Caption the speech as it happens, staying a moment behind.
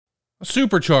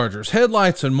Superchargers,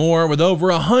 headlights, and more. With over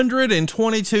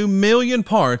 122 million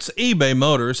parts, eBay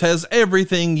Motors has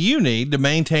everything you need to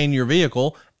maintain your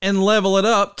vehicle and level it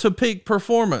up to peak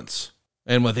performance.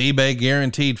 And with eBay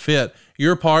Guaranteed Fit,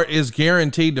 your part is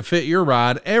guaranteed to fit your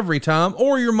ride every time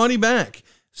or your money back.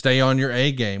 Stay on your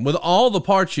A game with all the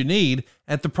parts you need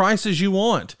at the prices you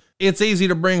want. It's easy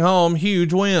to bring home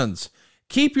huge wins.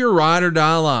 Keep your ride or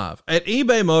die alive at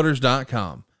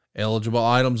ebaymotors.com. Eligible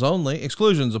items only.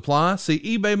 Exclusions apply. See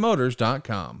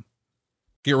ebaymotors.com.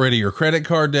 Get rid of your credit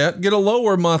card debt, get a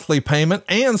lower monthly payment,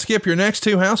 and skip your next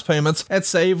 2 house payments at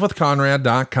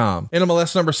SaveWithConrad.com.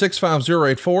 NMLS number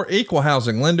 65084, equal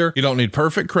housing lender. You don't need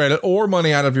perfect credit or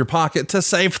money out of your pocket to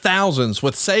save thousands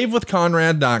with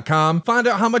SaveWithConrad.com. Find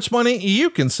out how much money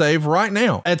you can save right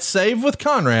now at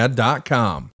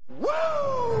SaveWithConrad.com.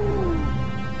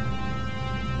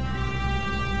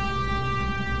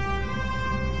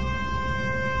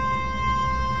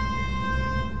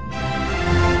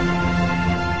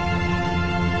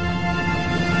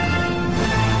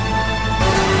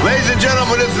 Ladies and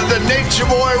gentlemen, this is the Nature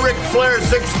Boy Ric Flair,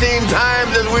 16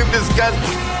 times, as we've discussed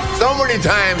so many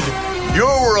times,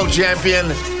 your world champion.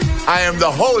 I am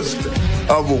the host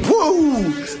of Woo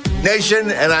Nation,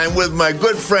 and I'm with my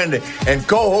good friend and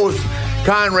co-host,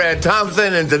 Conrad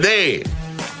Thompson. And today,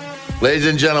 ladies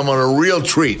and gentlemen, a real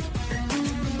treat.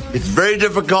 It's very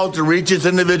difficult to reach this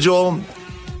individual.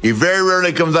 He very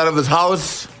rarely comes out of his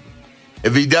house.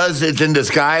 If he does, it's in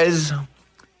disguise.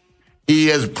 He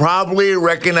is probably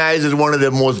recognized as one of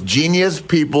the most genius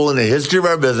people in the history of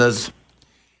our business.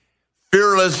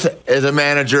 Fearless as a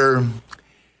manager.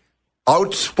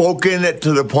 Outspoken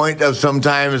to the point of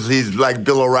sometimes he's like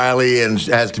Bill O'Reilly and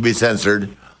has to be censored.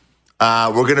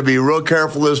 We're going to be real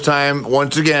careful this time.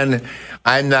 Once again,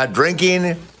 I'm not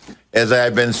drinking, as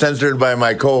I've been censored by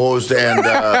my co-host and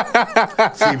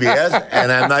CBS,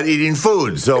 and I'm not eating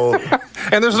food. So,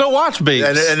 and there's no watch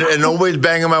beeps. And nobody's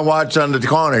banging my watch on the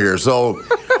corner here. So,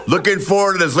 looking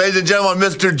forward to this. Ladies and gentlemen,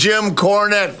 Mr. Jim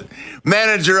Cornette,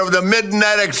 manager of the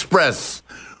Midnight Express.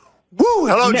 Woo!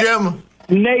 Hello, Jim.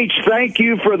 Nate, thank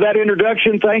you for that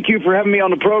introduction. Thank you for having me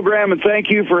on the program, and thank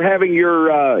you for having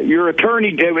your attorney.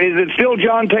 Is it still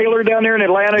John Taylor down there in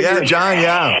Atlanta? Yeah, John,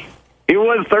 yeah. It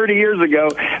was 30 years ago.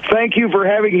 Thank you for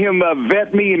having him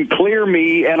vet me and clear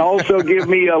me and also give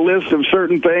me a list of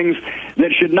certain things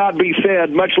that should not be said,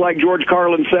 much like George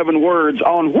Carlin's 7 words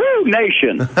on Woo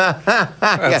Nation.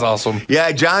 That's awesome.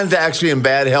 Yeah, John's actually in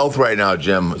bad health right now,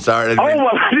 Jim. Sorry.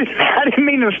 I didn't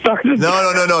mean to start the,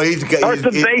 No. He's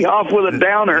the day off with a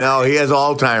downer. No, he has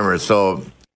Alzheimer's, so,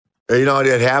 you know,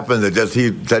 it happens. It just,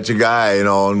 he's such a guy, you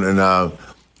know, and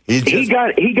he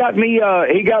got me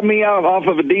out off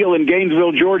of a deal in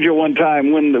Gainesville, Georgia one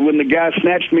time when the guy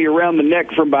snatched me around the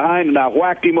neck from behind and I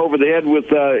whacked him over the head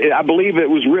with I believe it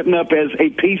was written up as a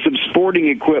piece of sporting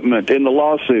equipment in the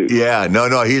lawsuit. Yeah,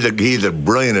 no, he's a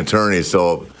brilliant attorney,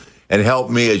 so, and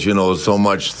helped me, as you know, so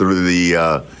much through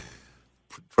the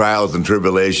trials and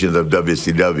tribulations of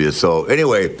WCW. So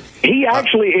anyway, he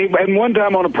actually, and one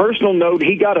time on a personal note,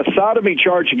 he got a sodomy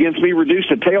charge against me reduced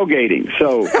to tailgating.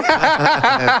 So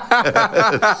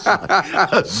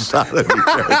sodomy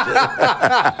charge.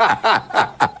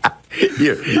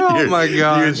 Oh my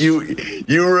gosh!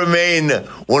 You remain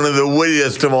one of the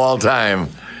wittiest of all time.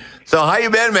 So how you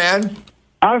been, man?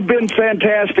 I've been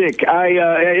fantastic.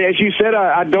 As you said,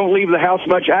 I don't leave the house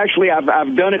much. Actually,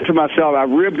 I've done it to myself.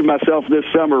 I've ribbed myself this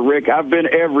summer, Rick. I've been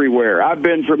everywhere. I've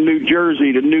been from New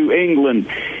Jersey to New England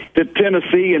to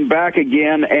Tennessee and back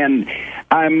again. And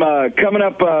I'm coming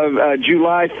up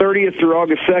July 30th through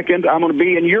August 2nd. I'm going to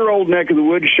be in your old neck of the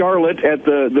woods, Charlotte, at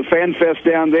the Fan Fest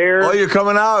down there. Oh, you're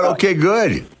coming out? Okay,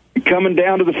 good. Coming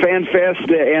down to the Fan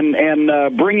Fest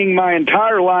and bringing my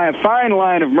entire fine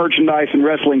line of merchandise and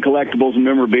wrestling collectibles and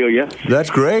memorabilia. That's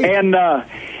great. And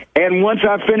once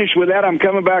I finish with that, I'm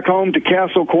coming back home to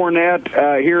Castle Cornette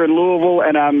here in Louisville,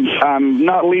 and I'm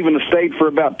not leaving the state for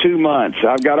about 2 months.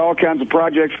 I've got all kinds of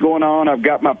projects going on. I've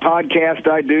got my podcast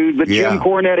I do, the Jim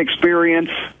Cornette Experience.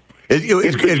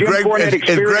 Is Greg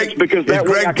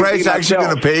Price actually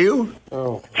going to pay you?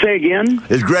 Oh. Say again?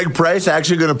 Is Greg Price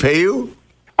actually going to pay you?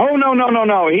 Oh,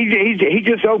 no. He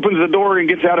just opens the door and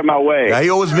gets out of my way. Yeah, he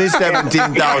owes me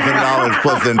 $17,000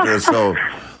 plus interest. So,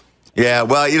 yeah,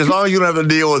 well, as long as you don't have to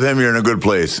deal with him, you're in a good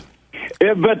place.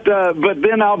 Yeah, but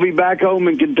then I'll be back home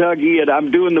in Kentucky, and I'm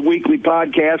doing the weekly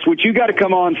podcast, which you got to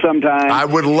come on sometime. I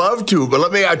would love to, but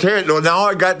I tell you, now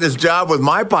I got this job with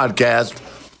my podcast.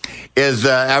 Is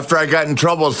after I got in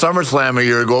trouble at SummerSlam a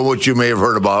year ago, which you may have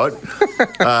heard about,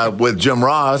 with Jim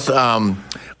Ross,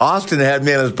 Austin had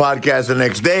me on his podcast the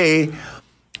next day,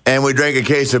 and we drank a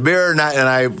case of beer.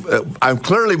 I'm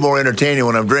clearly more entertaining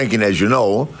when I'm drinking, as you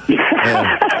know.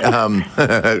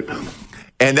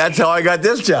 And that's how I got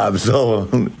this job. So,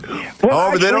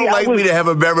 however, they don't like me to have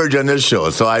a beverage on this show,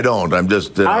 so I don't. I'm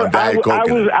just Diet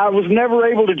Coke. I was never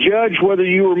able to judge whether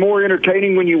you were more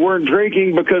entertaining when you weren't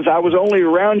drinking because I was only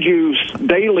around you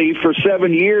daily for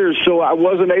 7 years, so I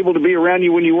wasn't able to be around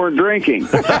you when you weren't drinking.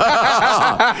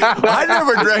 I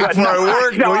never drank before I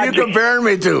worked. What are you comparing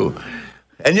me to?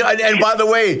 And by the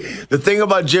way, the thing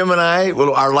about Jim and I,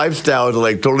 well, our lifestyle is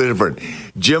like totally different.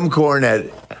 Jim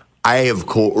Cornette, I have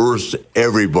coerced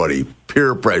everybody,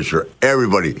 peer pressure,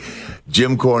 everybody.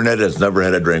 Jim Cornette has never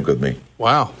had a drink with me.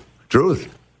 Wow.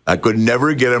 Truth. I could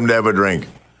never get him to have a drink.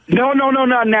 No.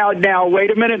 Now,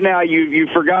 wait a minute. Now, you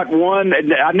forgot one.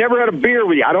 I never had a beer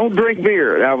with you. I don't drink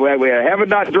beer. I haven't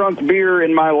not drunk beer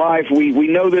in my life. We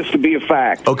know this to be a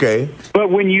fact. Okay. But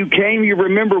when you came, you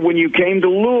remember when you came to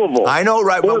Louisville. I know,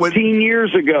 right. 14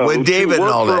 years ago. With David and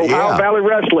all that, Ohio Valley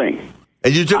Wrestling.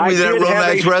 And you took me to that real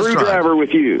nice restaurant. I did have a screwdriver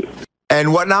with you.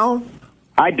 And what now?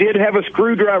 I did have a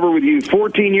screwdriver with you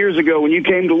 14 years ago when you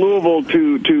came to Louisville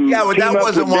to Yeah, but that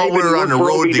wasn't while we were on the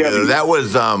road together. That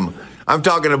was, I'm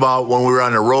talking about when we were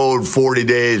on the road 40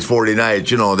 days, 40 nights,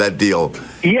 you know, that deal.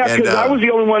 Yeah, because I was the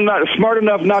only one not smart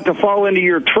enough not to fall into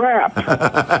your trap.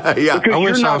 Yeah, because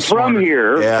you're not from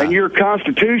here, and your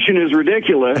constitution is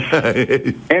ridiculous.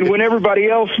 And when everybody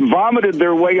else vomited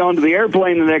their way onto the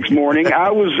airplane the next morning, I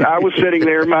was sitting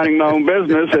there minding my own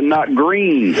business and not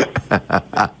green.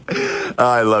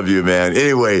 I love you, man.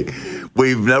 Anyway,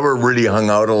 we've never really hung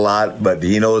out a lot, but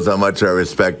he knows how much I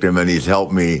respect him, and he's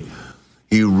helped me.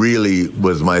 He really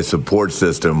was my support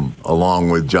system,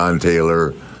 along with John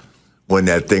Taylor, when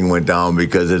that thing went down,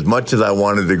 because as much as I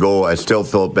wanted to go, I still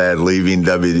felt bad leaving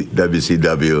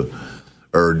WCW,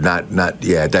 or not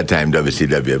at that time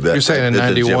WCW. You're saying in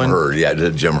 91? Jim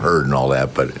Herd, Jim Herd and all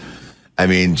that. But, I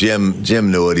mean, Jim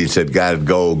knew it. He said, God,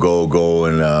 go.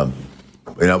 And,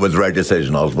 it was the right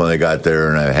decision. I was when I got there,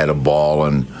 and I had a ball,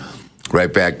 and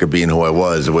right back to being who I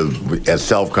was with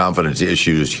self-confidence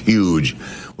issues, huge.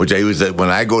 Which I used to, when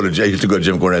I used to go to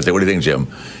Jim Cornette and say, what do you think, Jim?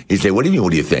 He'd say, what do you mean, what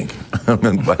do you think?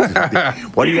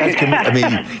 What are you asking me? I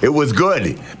mean, it was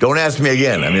good. Don't ask me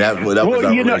again. I mean, that was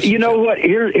our you know what?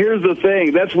 Here's the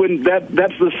thing. That's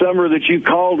the summer that you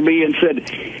called me and said,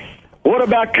 what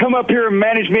about come up here and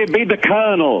manage me and be the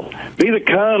Colonel? Be the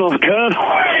Colonel.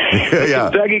 Yeah.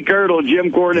 Kentucky Colonel,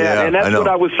 Jim Cornette. Yeah, and that's what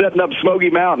I was setting up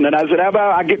Smoky Mountain. And I said, how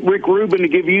about I get Rick Rubin to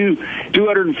give you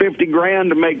 $250,000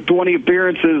 to make 20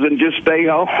 appearances and just stay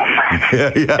home?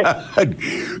 Yeah.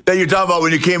 Then you're talking about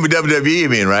when you came to WWE, you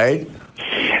mean, right?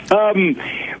 Well,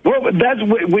 that's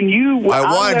when you. I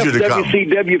wanted you to come.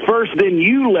 WCW first, then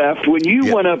you left. When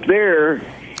you went up there,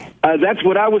 that's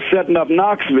when I was setting up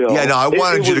Knoxville. Yeah, no, I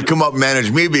wanted you to come up and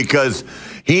manage me because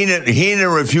Heenan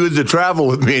refused to travel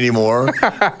with me anymore.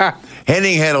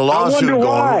 Henning had a lawsuit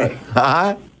going.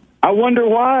 I wonder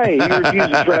why he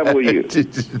refused to travel with you.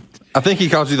 I think he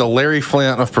calls you the Larry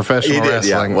Flint of professional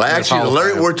wrestling. Yeah. Well, actually,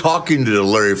 we're talking to the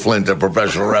Larry Flint of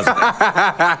professional wrestling.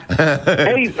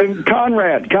 Hey,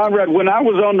 Conrad, when I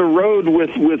was on the road with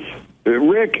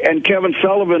Rick and Kevin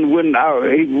Sullivan, when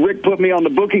Rick put me on the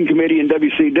booking committee in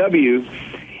WCW,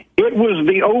 it was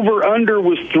the over-under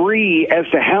was 3 as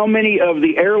to how many of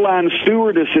the airline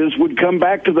stewardesses would come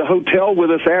back to the hotel with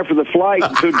us after the flight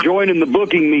to join in the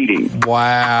booking meeting.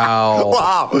 Wow.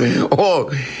 Wow.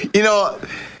 Oh, you know,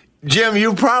 Jim,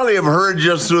 you probably have heard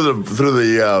just through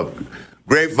the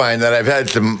grapevine that I've had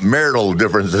some marital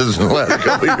differences in the last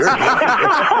couple of years.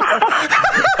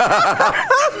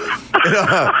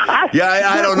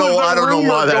 I don't know why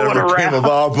that ever came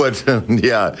about, but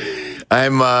yeah,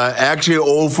 I'm actually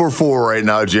 0 for 4 right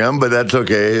now, Jim. But that's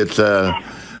okay. It's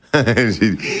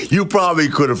you probably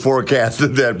could have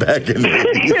forecasted that back in the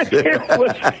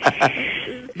 80s.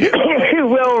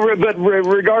 Well, but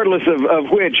regardless of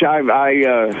which,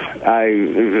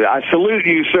 I salute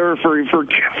you, sir,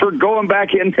 for going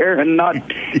back in there and not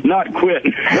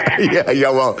quitting.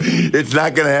 Yeah. Well, it's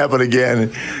not going to happen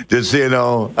again. Just so you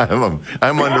know,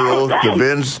 I'm under oath to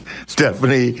Vince,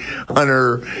 Stephanie,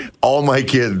 Hunter, all my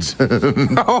kids,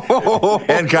 and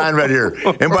Conrad here.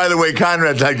 And by the way,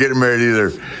 Conrad's not getting married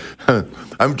either.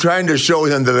 I'm trying to show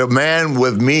him that a man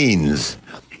with means,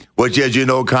 which, as you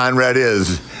know, Conrad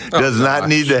does not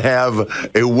need to have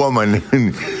a woman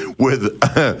with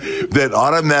that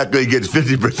automatically gets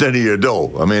 50% of your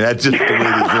dough. I mean, that's just the way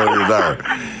these lawyers are.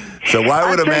 So why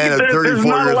would a man at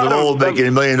 34 years old making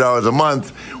 $1 million a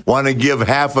month want to give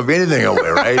half of anything away,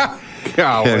 right?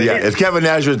 Yeah, as Kevin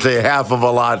Nash would say, half of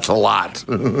a lot's a lot.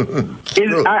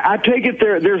 I take it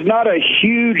there's not a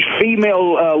huge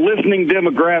female listening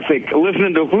demographic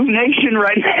listening to Who Nation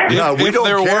right now. Yeah, we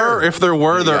don't care. If there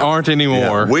were, there aren't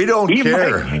anymore. Yeah, we don't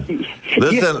care.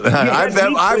 Listen, I've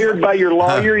cleared by your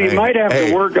lawyer. You might have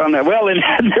to work on that. Well,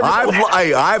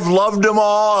 I've loved them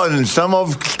all, and some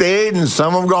have stayed and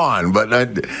some have gone. But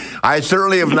I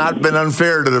certainly have not been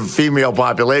unfair to the female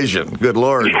population. Good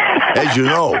Lord, as you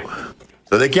know.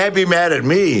 So they can't be mad at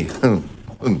me.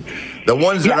 The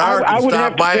ones that are can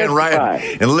stop by and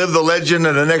live the legend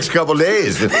in the next couple of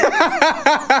days.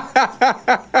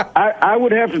 I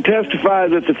would have to testify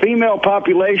that the female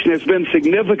population has been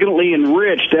significantly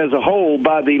enriched as a whole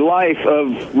by the life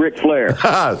of Ric Flair.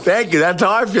 Thank you. That's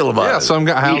how I feel about it. Yeah, some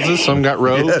got houses, some got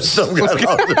robes. Yeah, some got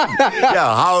houses.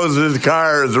 Yeah, houses,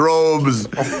 cars, robes,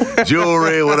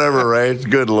 jewelry, whatever, right?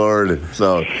 Good Lord.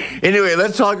 So, anyway,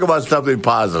 let's talk about something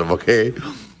positive, okay?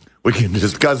 We can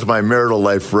discuss my marital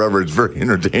life forever. It's very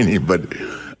entertaining. But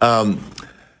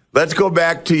let's go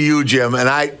back to you, Jim. And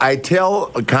I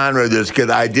tell Conrad this because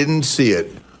I didn't see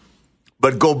it.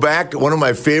 But go back, one of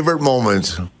my favorite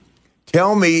moments.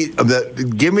 Give me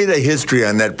the history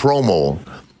on that promo.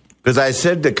 Because I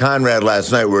said to Conrad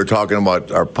last night, we were talking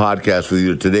about our podcast with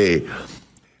you today.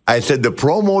 I said the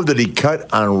promo that he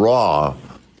cut on Raw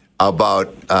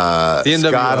about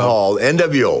Scott Hall,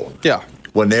 NWO. Yeah.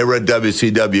 When they were at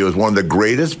WCW, was one of the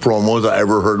greatest promos I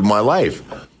ever heard in my life.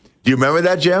 Do you remember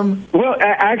that, Jim? Well,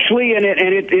 actually, and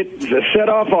it set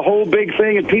off a whole big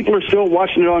thing, and people are still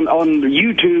watching it on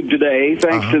YouTube today,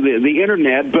 thanks to the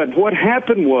internet. But what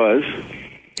happened was,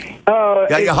 how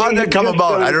did that come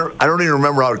about? I don't even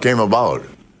remember how it came about.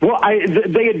 Well,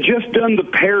 they had just done the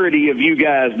parody of you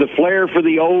guys, the Flair for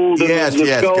the old, and the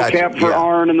skull cap for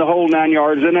Arn, and the whole 9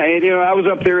 yards. And I was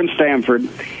up there in Stamford.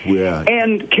 Yeah.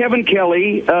 And Kevin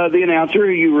Kelly, the announcer,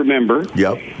 who you remember,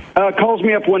 calls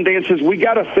me up one day and says, "We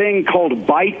got a thing called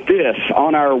Bite This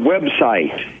on our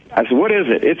website." I said, "What is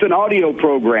it?" "It's an audio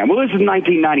program." Well, this is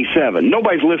 1997.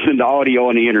 Nobody's listening to audio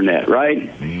on the internet, right?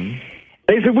 Mm-hmm.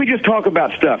 They said, "We just talk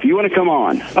about stuff. You want to come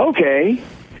on?" Okay.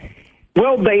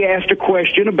 Well, they asked a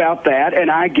question about that, and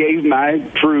I gave my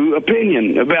true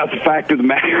opinion about the fact of the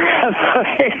matter.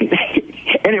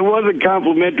 And it wasn't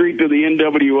complimentary to the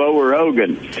NWO or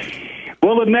Hogan.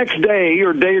 Well, the next day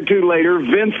or day or two later,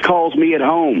 Vince calls me at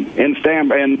home in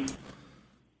Stamford,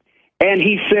 and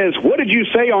he says, "What did you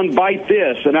say on Bite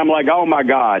This?" And I'm like, "Oh, my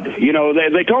God."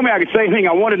 They told me I could say anything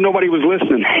I wanted. Nobody was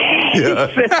listening.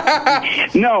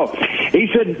 He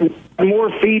said,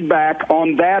 more feedback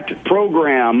on that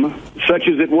program, such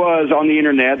as it was on the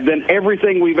internet, than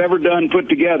everything we've ever done put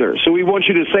together. So we want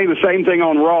you to say the same thing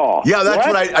on Raw. Yeah, that's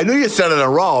what I knew you said it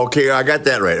on Raw. Okay, I got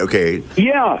that right. Okay.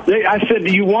 Yeah, I said,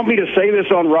 "Do you want me to say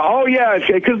this on Raw?" "Oh, yeah,"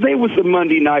 because they was the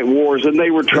Monday Night Wars, and they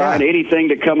were trying anything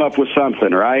to come up with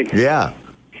something, right? Yeah.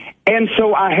 And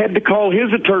so I had to call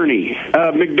his attorney,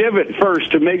 McDivitt,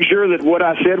 first to make sure that what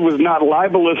I said was not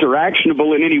libelous or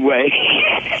actionable in any way.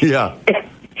 Yeah.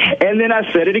 And then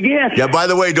I said it again. Yeah, by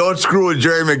the way, don't screw with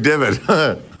Jerry McDivitt.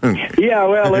 Yeah,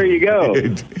 well, there you go.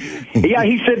 Yeah,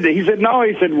 he said no.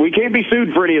 He said, "We can't be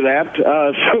sued for any of that,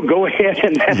 so go ahead."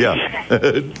 And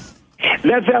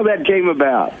that's how that came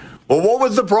about. Well, what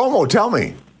was the promo? Tell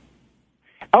me.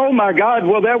 Oh, my God.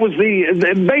 Well, that was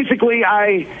basically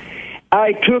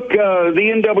I took the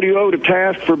NWO to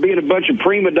task for being a bunch of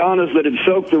prima donnas that had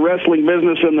soaked the wrestling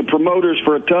business and the promoters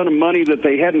for a ton of money that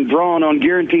they hadn't drawn on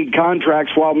guaranteed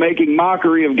contracts, while making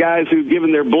mockery of guys who've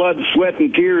given their blood, sweat,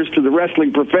 and tears to the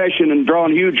wrestling profession and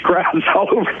drawn huge crowds all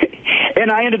over it. And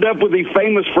I ended up with the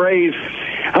famous phrase,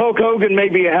 "Hulk Hogan may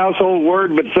be a household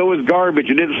word, but so is garbage,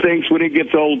 and it stinks when it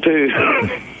gets old, too."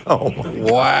 Oh,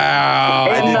 wow.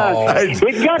 And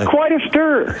it got quite a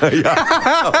stir.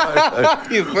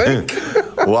 You think?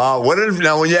 Wow.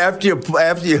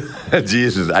 After you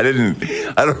Jesus, I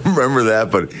don't remember that,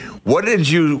 but what did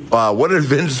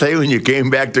Vince say when you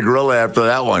came back to Gorilla after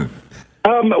that one?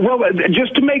 Well,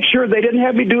 just to make sure they didn't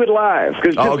have me do it live,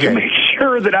 because to make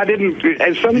sure that I didn't.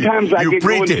 And sometimes I get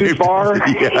going too far,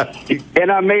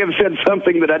 and I may have said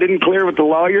something that I didn't clear with the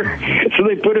lawyer, so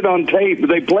they put it on tape.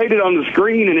 They played it on the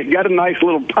screen, and it got a nice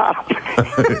little pop.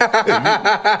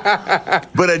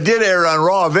 But it did air on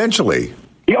Raw eventually.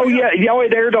 Oh, yeah.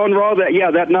 It aired on Raw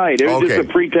that night. It was just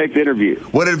a pre-taped interview.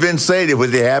 What did Vince say?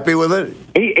 Was he happy with it?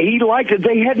 He liked it.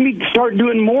 They had me start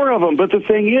doing more of them. But the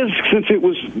thing is, since it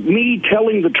was me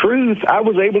telling the truth, I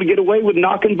was able to get away with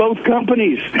knocking both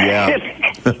companies. Yeah.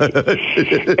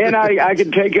 And I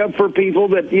could take up for people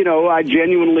that, I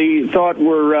genuinely thought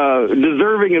were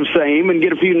deserving of same and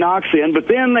get a few knocks in. But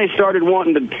then they started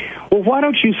wanting to, well, why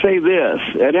don't you say this?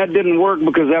 And that didn't work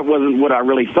because that wasn't what I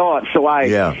really thought. So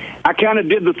I kind of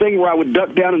did the thing where I would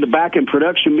duck down in the back in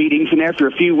production meetings, and after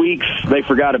a few weeks, they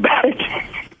forgot about it.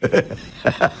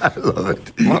 I love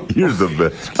it. You're the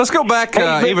best. Let's go back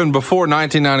even before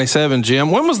 1997, Jim.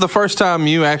 When was the first time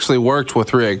you actually worked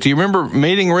with Rick? Do you remember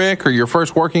meeting Rick or your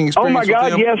first working experience? Oh, my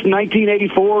God, yes,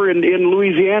 1984 in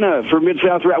Louisiana for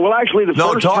Mid-South. Well, actually, the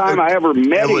first time I ever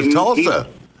met him. It was Tulsa.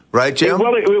 Right, Jim?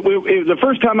 Well, the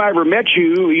first time I ever met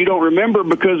you don't remember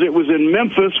because it was in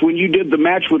Memphis when you did the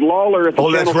match with Lawler at the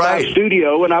Channel 5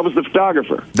 studio, and I was the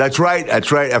photographer. That's right. I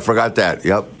forgot that.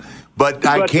 Yep. But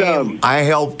I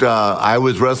helped. I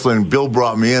was wrestling. Bill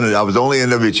brought me in. I was the only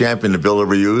NWA champion that Bill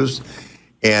ever used.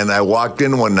 And I walked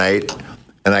in one night,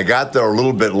 and I got there a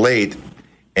little bit late,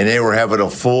 and they were having a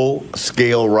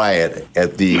full-scale riot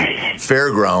at the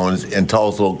fairgrounds in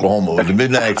Tulsa, Oklahoma. It was the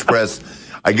Midnight Express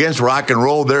against rock and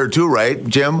roll there, too, right,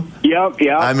 Jim? Yep,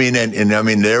 yeah. I mean,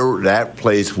 that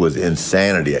place was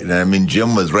insanity. And I mean,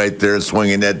 Jim was right there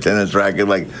swinging that tennis racket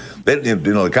like...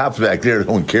 the cops back there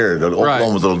don't care.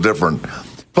 Oklahoma's a little different.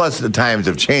 Plus, the times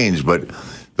have changed, but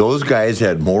those guys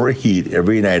had more heat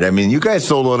every night. I mean, you guys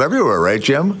sold out everywhere, right,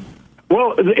 Jim?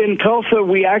 Well, in Tulsa,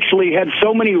 we actually had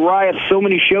so many riots, so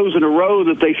many shows in a row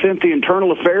that they sent the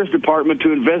Internal Affairs Department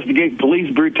to investigate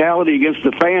police brutality against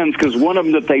the fans because one of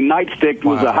them that they nightsticked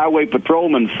was a highway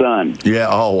patrolman's son. Yeah,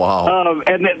 oh, wow.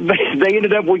 And they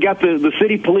ended up, we got the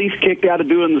city police kicked out of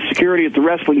doing the security at the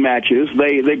wrestling matches.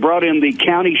 They brought in the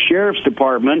county sheriff's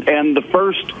department, and the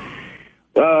first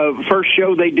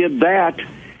show they did that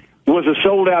was a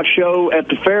sold-out show at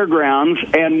the fairgrounds,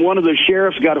 and one of the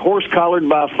sheriffs got horse-collared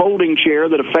by a folding chair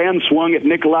that a fan swung at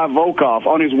Nikolai Volkov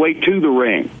on his way to the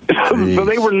ring. So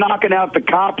they were knocking out the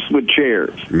cops with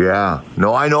chairs. Yeah.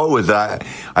 No, I know it was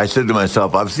I said to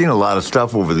myself, I've seen a lot of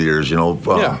stuff over the years,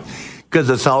 because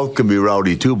the South can be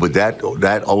rowdy, too, but that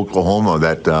Oklahoma,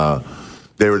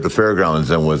 they were at the fairgrounds,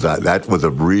 and that was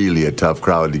really a tough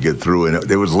crowd to get through, and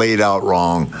it was laid out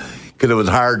wrong, because it was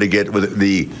hard to get with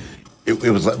the...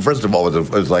 It was, first of all, it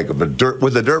was like a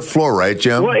dirt floor, right,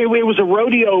 Jim? Well, it was a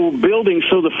rodeo building,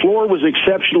 so the floor was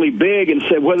exceptionally big, and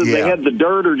whether they had the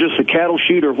dirt or just a cattle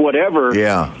chute or whatever,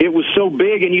 it was so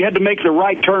big, and you had to make the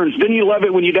right turns. Didn't you love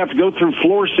it when you'd have to go through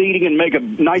floor seating and make a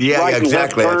nice right and left turn? Yeah,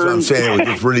 exactly. That's what I'm saying. It was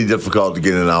just really difficult to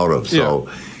get in and out of. So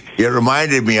it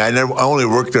reminded me, I only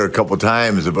worked there a couple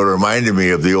times, but it reminded me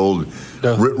of the old...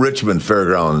 Richmond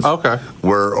Fairgrounds,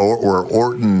 where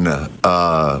Orton,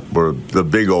 where the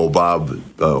big old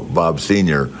Bob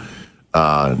Senior,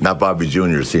 not Bobby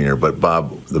Jr. Senior, but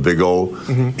Bob the Big O,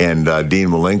 and Dean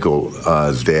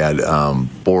Malenko's dad,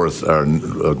 Boris,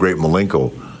 Great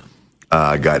Malenko,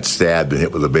 got stabbed and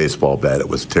hit with a baseball bat. It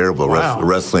was terrible. Wow.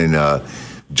 Wrestling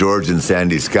George and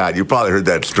Sandy Scott. You probably heard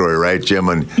that story, right, Jim?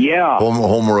 And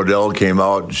Homer Odell came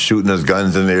out shooting his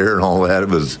guns in the air and all that. It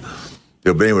was.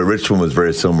 But anyway, Richmond was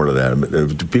very similar to that.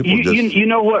 People you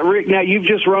know what, Rick? Now, you've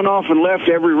just run off and left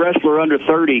every wrestler under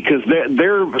 30 because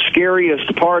their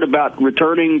scariest part about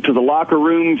returning to the locker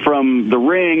room from the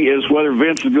ring is whether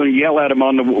Vince is going to yell at them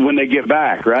when they get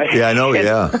back, right? Yeah, I know,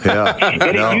 yeah.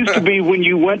 And it used to be when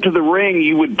you went to the ring,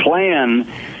 you would plan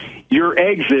your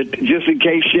exit just in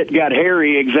case shit got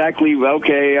hairy. Exactly,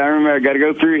 okay, I remember I got to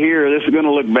go through here. This is going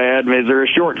to look bad. Is there a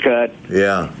shortcut?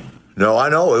 Yeah. No, I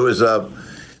know. It was a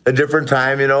different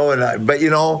time, but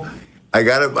I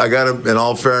gotta. In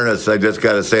all fairness, I just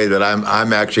gotta say that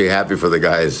I'm actually happy for the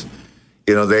guys.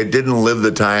 They didn't live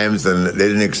the times and they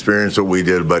didn't experience what we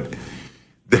did, but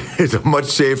it's a much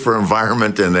safer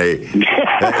environment, and and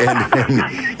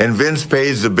Vince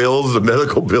pays the bills, the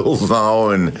medical bills now,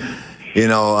 and there's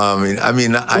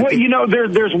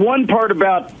one part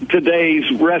about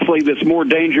today's wrestling that's more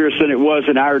dangerous than it was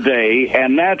in our day,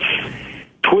 and that's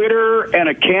Twitter and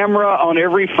a camera on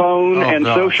every phone and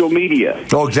social media.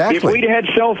 Oh, exactly. If we'd had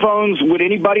cell phones, would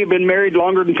anybody have been married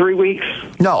longer than 3 weeks?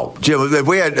 No, Jim.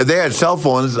 If they had cell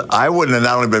phones, I wouldn't have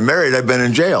not only been married, I'd been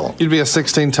in jail. You'd be a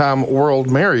 16-time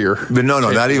world marrier. But no,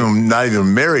 not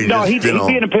even married. No, he'd be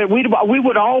in a. We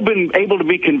would all been able to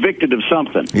be convicted of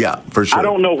something. Yeah, for sure. I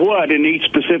don't know what in each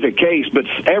specific case, but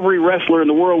every wrestler in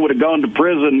the world would have gone to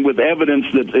prison with evidence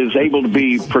that is able to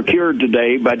be procured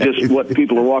today by just what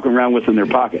people are walking around with in their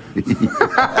pocket.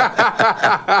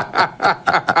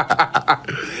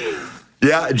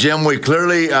 Yeah, Jim, we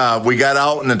clearly we got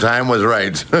out and the time was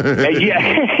right.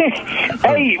 Yeah.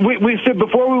 Hey, we said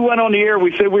before we went on the air,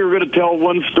 we said we were going to tell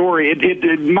one story.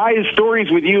 My stories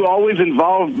with you always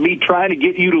involved me trying to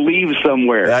get you to leave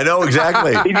somewhere. I know,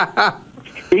 exactly.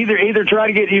 Either try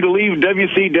to get you to leave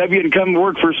WCW and come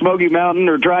work for Smoky Mountain,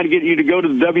 or try to get you to go to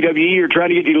the WWE, or try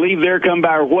to get you to leave there, come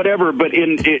by, or whatever. But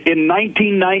in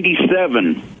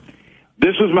 1997,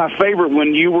 this was my favorite,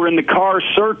 when you were in the car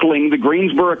circling the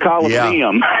Greensboro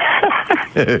Coliseum on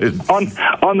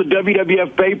the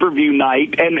WWF pay-per-view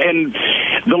night, and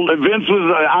Vince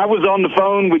was I was on the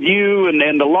phone with you,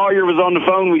 and the lawyer was on the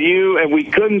phone with you, and we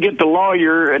couldn't get the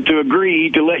lawyer to agree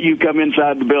to let you come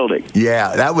inside the building.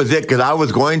 Yeah, that was it, because I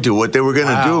was going to. What they were going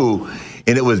to do,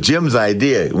 and it was Jim's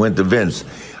idea, it went to Vince.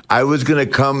 I was going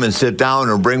to come and sit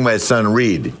down and bring my son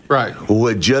Reed, right, who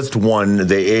had just won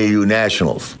the AAU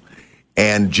Nationals.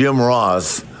 And Jim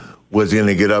Ross was going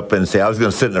to get up and say, I was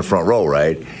going to sit in the front row,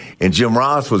 right? And Jim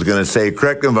Ross was going to say,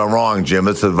 correct me if I'm wrong, Jim,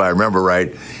 this is if I remember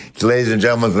right. So, ladies and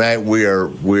gentlemen, tonight we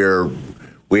have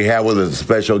with us a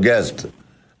special guest,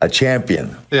 a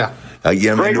champion. Yeah.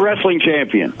 Great wrestling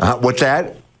champion. What's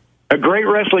that? A great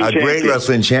wrestling champion. A great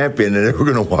wrestling champion, and they were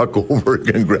going to walk over and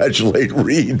congratulate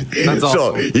Reed. That's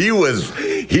awesome. So he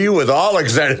was all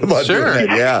excited about doing that.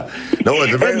 Yeah. No,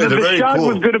 it's a very the shock cool.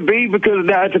 was going to be, because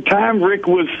at the time Rick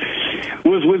was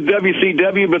with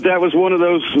WCW, but that was one of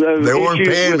those they weren't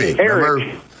paying me. Remember,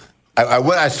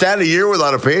 I sat a year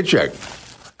without a paycheck,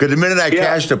 because the minute I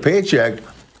cashed a paycheck,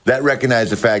 that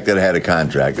recognized the fact that I had a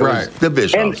contract. It was the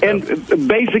Bischoff stuff. And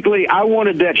basically, I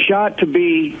wanted that shot to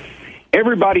be.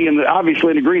 Everybody obviously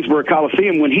in the Greensboro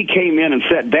Coliseum, when he came in and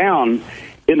sat down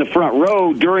in the front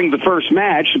row during the first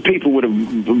match, the people would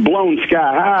have blown sky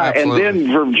high. Absolutely. And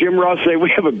then for Jim Ross to say, we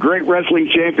have a great wrestling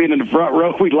champion in the front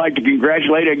row, we'd like to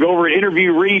congratulate and go over and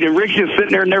interview Reed, and Rick's just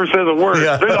sitting there and never says a word.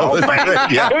 Yeah. The whole thing.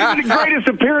 It was the greatest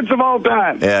appearance of all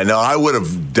time. Yeah, no, I would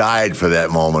have died for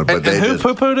that moment. But and who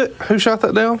poo-pooed it? Who shot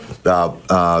that down?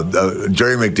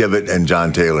 Jerry McDivitt and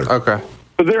John Taylor. Okay.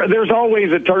 But there's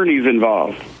always attorneys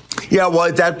involved. Yeah, well,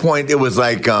 at that point, it was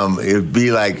like, it'd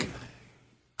be like,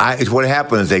 what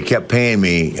happened is they kept paying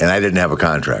me, and I didn't have a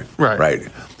contract. Right.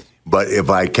 But if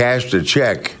I cashed a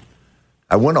check,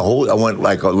 I went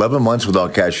like 11 months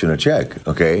without cashing a check,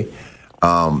 okay?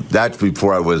 That's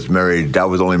before I was married. I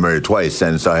was only married twice,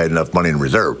 and so I had enough money in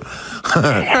reserve.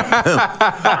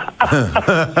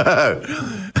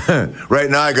 Right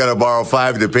now, I got to borrow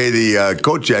 $5 to pay the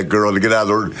coat check girl to get out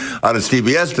of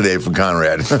CBS today from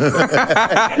Conrad.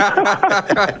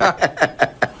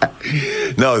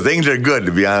 No, things are good,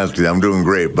 to be honest with you. I'm doing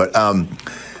great, but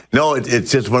no,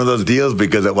 it's just one of those deals,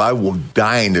 because I was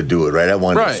dying to do it. Right, I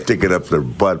wanted to stick it up their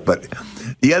butt. But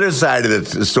the other side of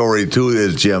the story too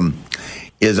is, Jim,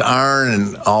 is Arn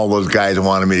and all those guys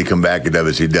wanted me to come back at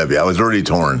WCW. I was already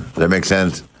torn. Does that make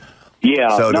sense?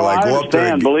 Yeah. So no, do I go understand, up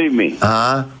there? Believe me.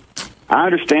 Huh? I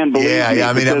understand. Believe me. Yeah.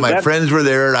 I mean, my friends were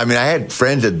there. I mean, I had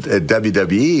friends at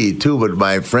WWE too, but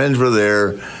my friends were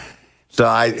there. So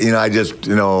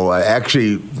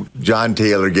actually, John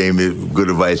Taylor gave me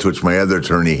good advice, which my other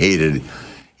attorney hated.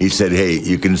 He said, "Hey,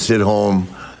 you can sit home,"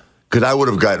 because I would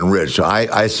have gotten rich. So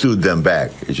I sued them back,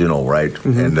 as you know, right?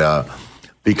 Mm-hmm. And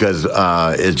because,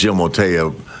 as Jim will tell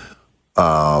you,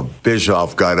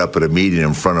 Bischoff got up at a meeting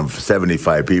in front of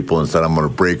 75 people and said, "I'm going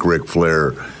to break Ric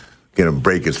Flair, going to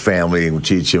break his family and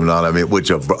teach him," and all. I mean, which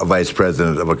a vice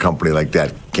president of a company like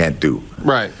that can't do.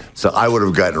 Right. So I would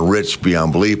have gotten rich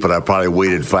beyond belief, but I probably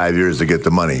waited 5 years to get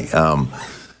the money.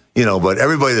 But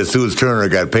everybody that sues Turner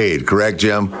got paid, correct,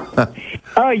 Jim?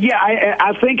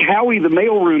 I think Howie, the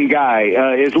mailroom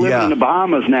guy, is living in the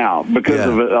Bahamas now because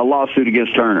of a lawsuit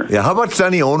against Turner. Yeah, how about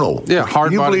Sonny Ono? Yeah,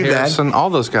 Hardbody Harrison, all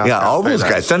those guys. Yeah, all those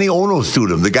guys. Sonny Ono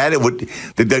sued him. The guy that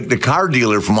the car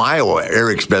dealer from Iowa,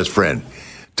 Eric's best friend.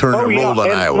 Turner rolled on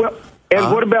Iowa.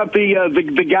 What about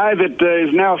the guy that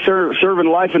is now serving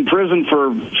life in prison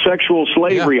for sexual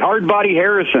slavery, Hardbody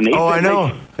Harrison? I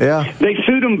know. They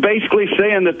sued him basically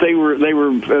saying that they were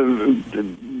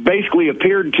basically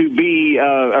appeared to be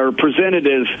or presented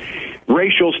as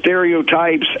racial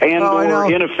stereotypes and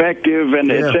or ineffective and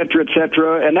et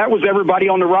cetera, and that was everybody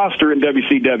on the roster in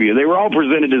WCW. They were all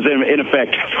presented as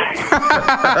ineffective.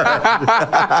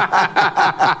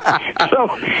 So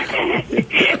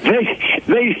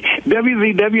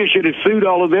WCW should have sued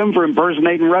all of them for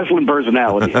impersonating wrestling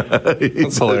personalities.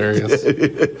 That's hilarious.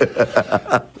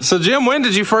 So, Jim, when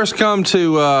did you first come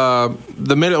to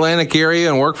the Mid-Atlantic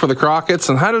area and work for the Crockett's,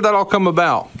 and how did that all come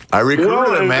about? I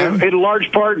recruited him, man. In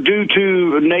large part due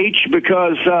to Nate,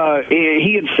 because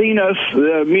he had seen us,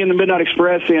 me and the Midnight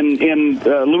Express, in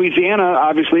Louisiana,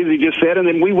 obviously, as he just said, and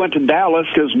then we went to Dallas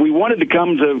because we wanted to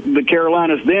come to the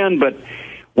Carolinas then, but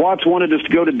Watts wanted us to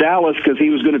go to Dallas because he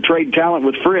was going to trade talent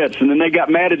with Fritz, and then they got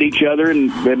mad at each other,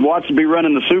 and Watts would be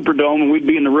running the Superdome, and we'd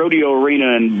be in the rodeo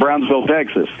arena in Brownsville,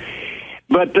 Texas.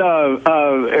 But Rick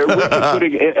had put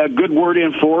a good word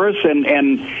in for us, and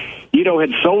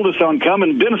had sold us on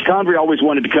coming. Dennis Condrey always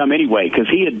wanted to come anyway because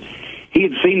he had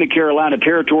seen the Carolina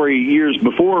territory years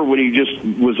before when he just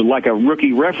was like a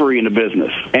rookie referee in the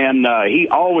business, and he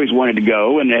always wanted to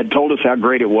go and had told us how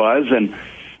great it was.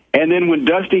 And then when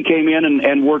Dusty came in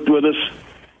and worked with us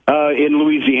in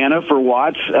Louisiana for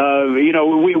Watts,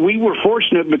 we were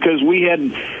fortunate because we had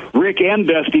Rick and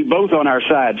Dusty both on our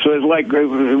side. So it's like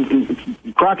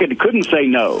Crockett couldn't say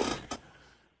no.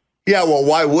 Yeah, well,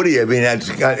 why would he? I mean, and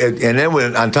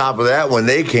then on top of that, when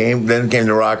they came, then came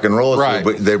the rock and roll. Right.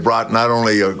 So they brought not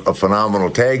only a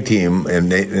phenomenal tag team,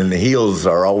 and the heels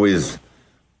are always.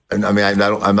 And I mean,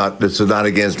 I'm not. This is not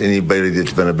against anybody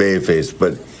that's been a babyface,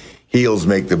 but heels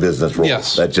make the business roll.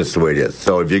 Yes. That's just the way it is.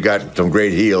 So if you got some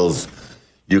great heels,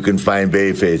 you can find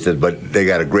babyfaces, but they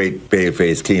got a great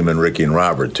babyface team in Ricky and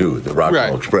Robert too, the Rock and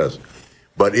Roll Express.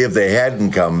 But if they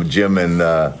hadn't come, Jim and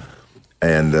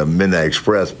Midnight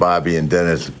Express, Bobby and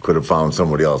Dennis could have found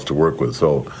somebody else to work with.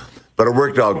 So, but it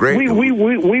worked out great. We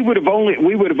would have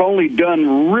only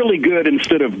done really good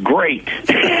instead of great.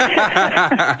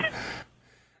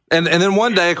 And then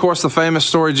one day, of course, the famous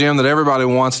story, Jim, that everybody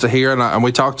wants to hear, and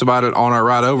we talked about it on our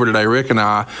ride over today, Rick and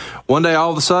I. One day, all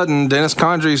of a sudden, Dennis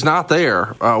Condrey's not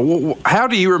there. How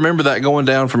do you remember that going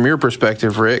down from your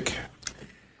perspective, Rick?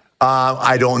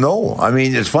 I don't know. I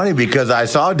mean, it's funny because I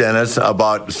saw Dennis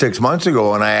about 6 months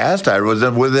ago, and I was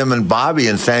with him and Bobby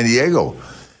in San Diego.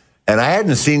 And I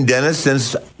hadn't seen Dennis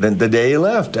since the day he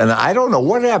left. And I don't know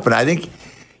what happened. I think,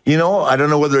 I don't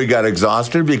know whether he got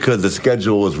exhausted because the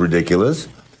schedule was ridiculous.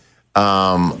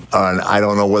 And I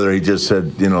don't know whether he just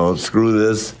said, screw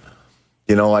this.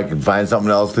 I can find something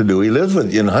else to do. He lives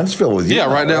in Huntsville with you. Yeah,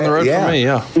 right down the road from me,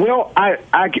 yeah. Well,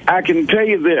 I can tell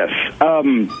you this.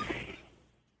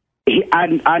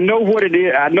 I know what it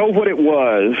is. I know what it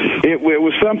was. It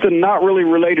was something not really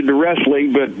related to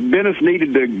wrestling, but Dennis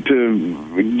needed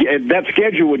to that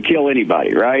schedule would kill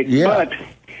anybody, right? Yeah. But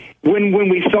when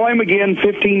we saw him again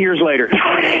 15 years later,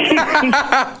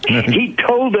 he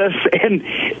told us,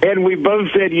 and we both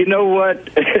said, you know what,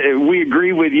 we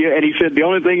agree with you. And he said, the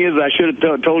only thing is I should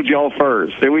have told y'all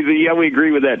first. And we said, yeah, we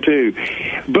agree with that too.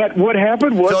 But what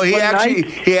happened was, so he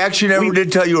actually never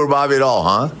did tell you or Bobby at all,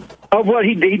 huh? Oh, well,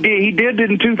 he did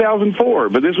in 2004,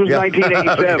 but this was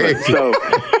 1987. Okay. So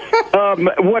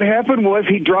what happened was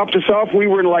he dropped us off. We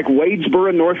were in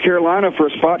Wadesboro, North Carolina for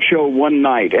a spot show one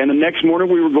night, and the next morning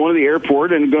we were going to the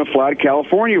airport and going to fly to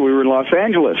California. We were in Los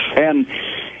Angeles, and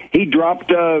he dropped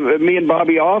me and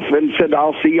Bobby off and said,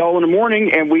 I'll see y'all in the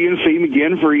morning, and we didn't see him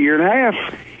again for a year and a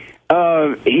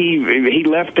half. He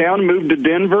left town, moved to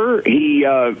Denver.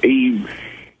 He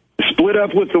split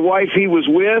up with the wife he was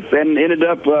with and ended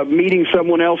up meeting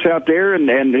someone else out there,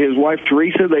 and his wife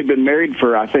Teresa. They've been married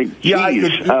for, I think,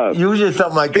 usually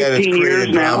something like that is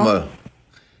created drama.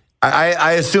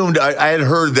 I assumed I had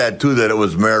heard that too, that it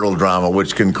was marital drama,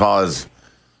 which can cause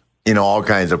all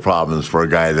kinds of problems for a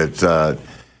guy that's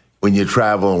when you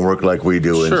travel and work like we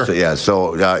do. Sure.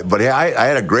 And but I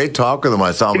had a great talk with him.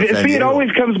 I saw him. See, it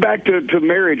always comes back to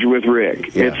marriage with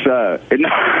Rick. Yeah.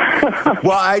 It's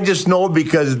well, I just know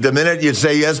because the minute you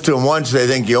say yes to him once, they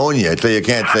think you own you until you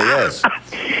can't say yes.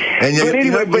 And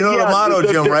the motto,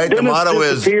 Jim, right? The motto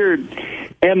is.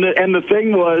 And the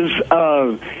thing was.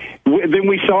 Then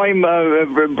we saw him.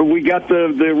 We got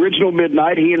the original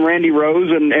Midnight. He and Randy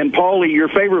Rose and Paulie, your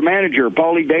favorite manager,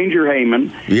 Paulie Danger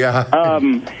Heyman. Yeah.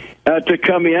 To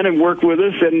come in and work with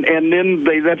us, and then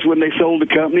that's when they sold the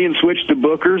company and switched to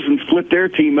bookers and split their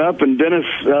team up, and Dennis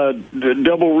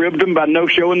double ribbed them by no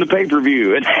showing the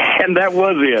pay-per-view, and that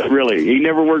was it, really. He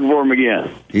never worked for him again.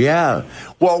 Yeah.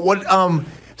 Well,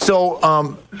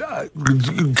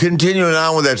 continuing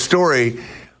on with that story,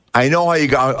 I know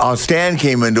how Stan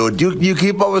came into it. Do you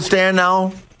keep up with Stan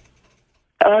now?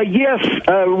 Yes.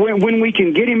 When we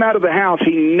can get him out of the house,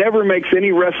 he never makes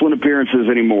any wrestling appearances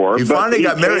anymore. He finally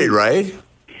got married, right?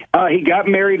 He got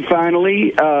married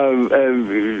finally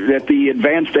at the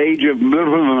advanced age of,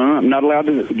 I'm not allowed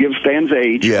to give Stan's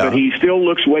age, but he still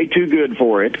looks way too good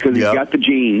for it because he's got the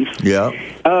genes. Yeah.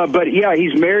 But yeah,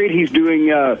 he's married. He's doing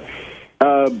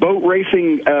boat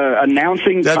racing,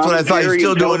 announcing. That's what I thought. He's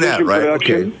still doing that, right?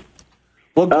 Production. Okay.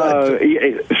 Well,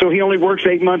 good. So he only works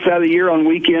 8 months out of the year on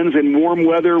weekends in warm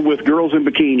weather with girls in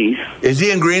bikinis. Is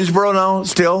he in Greensboro now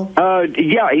still?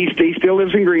 Yeah, he still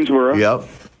lives in Greensboro. Yep.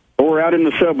 Or out in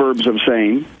the suburbs of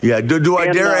same. Yeah. Do I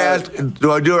dare ask?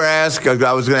 Do I dare ask?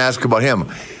 I was going to ask about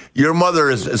him. Your mother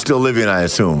is still living, I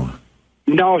assume.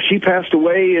 No, she passed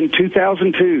away in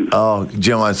 2002. Oh,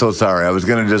 Jim, I'm so sorry. I was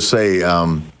going to just say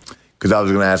because I was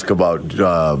going to ask about.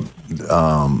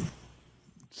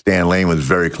 Stan Lane was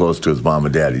very close to his mom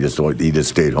and dad. He just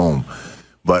stayed home.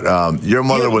 But your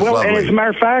mother was lovely. And as a matter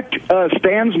of fact,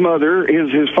 Stan's mother,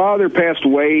 his father passed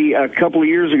away a couple of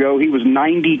years ago. He was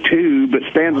 92, but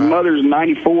Stan's mother's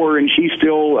 94, and she's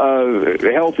still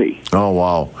healthy. Oh,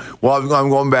 wow. Well, I'm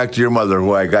going back to your mother,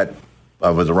 who I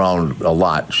was around a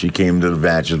lot. She came to the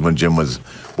matches when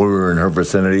we were in her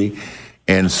vicinity.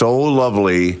 And so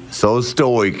lovely, so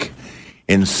stoic,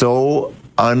 and so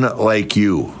unlike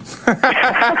you.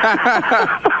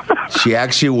 She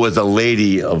actually was a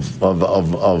lady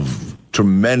of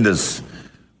tremendous.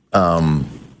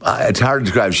 It's hard to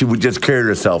describe. She would just carry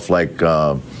herself like,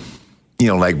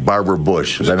 like Barbara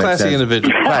Bush. She's a classy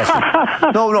individual.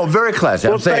 Classy. No, very classy.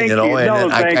 Well, I'm saying,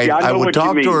 I would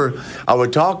talk to her. I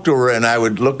would talk to her, and I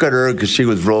would look at her because she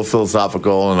was real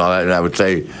philosophical and all that, and I would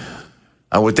say.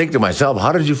 I would think to myself,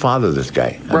 how did you father this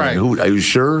guy? I mean, are you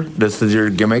sure this is your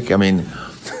gimmick? I mean,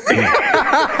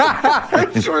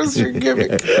 sure it's your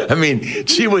gimmick. I mean,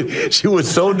 she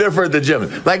was so different than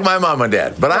Jim, like my mom and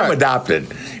dad. But I'm adopted.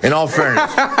 In all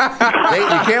fairness,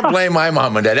 you can't blame my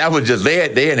mom and dad. That was just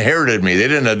they inherited me. They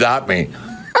didn't adopt me.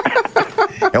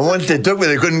 And once they took me,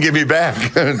 they couldn't give me back.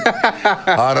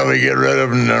 How do we get rid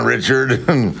of him, Richard?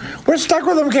 We're stuck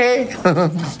with him, Kay.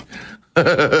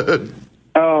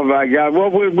 Oh my God! Well,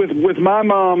 with my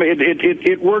mom,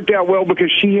 it worked out well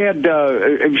because she had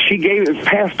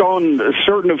passed on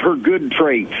certain of her good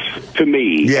traits to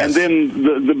me, yes. And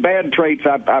then the bad traits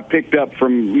I picked up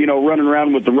from running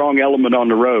around with the wrong element on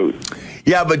the road.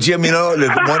 Yeah, but Jim,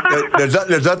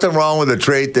 there's nothing wrong with a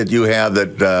trait that you have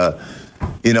that.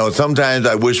 Sometimes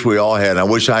I wish we all had. I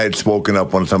wish I had spoken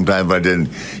up when sometimes I didn't.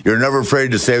 You're never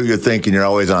afraid to say what you're thinking. You're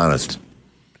always honest.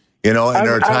 And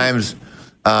there are times.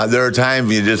 There are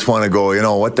times you just want to go,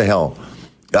 what the hell?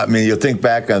 I mean, you think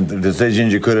back on the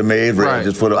decisions you could have made. Right.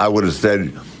 I would have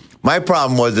said. My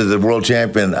problem was as a world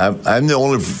champion, I'm the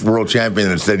only world champion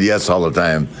that said yes all the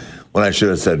time when I should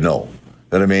have said no.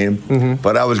 You know what I mean? Mm-hmm.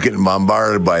 But I was getting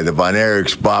bombarded by the Von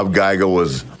Erichs. Bob Geigel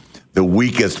was the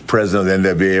weakest president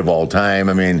of the NWA of all time.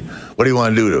 I mean, what do you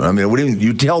want to do to him? I mean,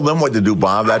 you tell them what to do,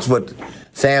 Bob. That's what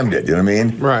Sam did, you know what I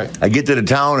mean? Right. I get to the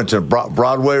town, it's a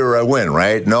Broadway or I win,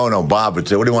 right? No, Bob would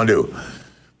say, what do you want to do?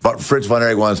 But Fritz Von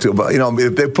Erich wants to. But,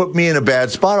 if they put me in a bad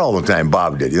spot all the time,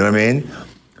 Bob did, you know what I mean?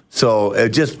 So it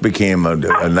just became a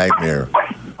nightmare.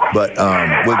 But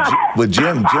with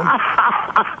Jim,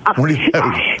 what do you have?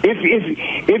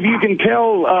 If you can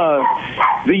tell,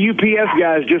 the UPS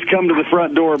guys just come to the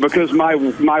front door because my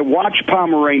watch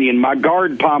Pomeranian, my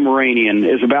guard Pomeranian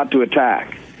is about to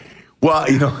attack. Well,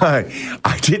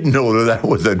 I didn't know that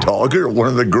was a dog or one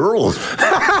of the girls.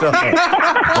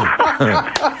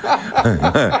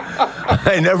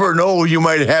 I never know you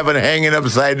might have it hanging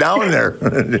upside down there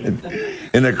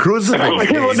in a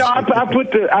crucifix. Well, no,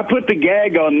 I put the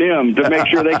gag on them to make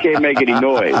sure they can't make any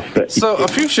noise. So a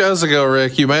few shows ago,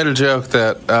 Rick, you made a joke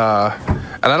that, and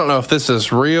I don't know if this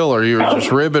is real or you were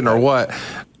just ribbing or what.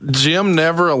 Jim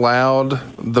never allowed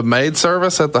the maid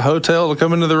service at the hotel to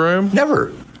come into the room?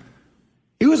 Never.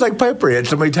 He was like Piper. He had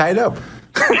somebody tied up.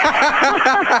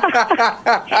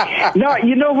 No,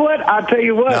 you know what? I'll tell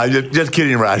you what. No, just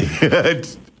kidding, Roddy. In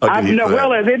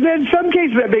some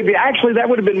cases, actually, that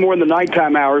would have been more in the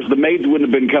nighttime hours. The maids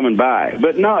wouldn't have been coming by.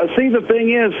 But no, see, the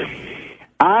thing is,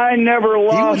 I never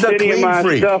lost any of my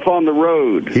stuff on the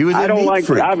road. He was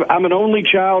I'm an only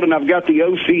child, and I've got the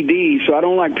OCD, so I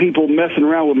don't like people messing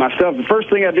around with my stuff. The first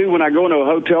thing I do when I go into a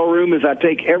hotel room is I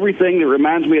take everything that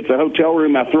reminds me it's a hotel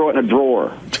room, I throw it in a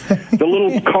drawer. The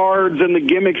little cards and the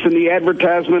gimmicks and the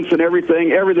advertisements and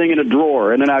everything in a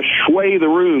drawer. And then I shui the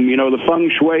room, the feng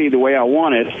shui the way I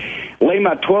want it. Lay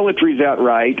my toiletries out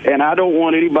right, and I don't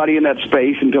want anybody in that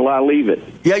space until I leave it.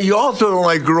 Yeah, you also don't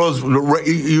like girls.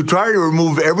 You try to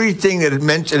remove everything that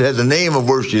has a name of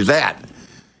where she's at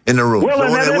in the room. Well,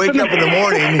 so when they wake up in the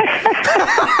morning,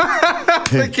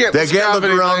 they can't look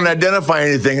around and identify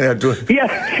anything.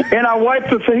 Yeah, and I wipe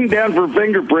the thing down for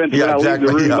fingerprints when I leave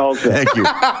the room also.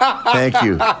 Thank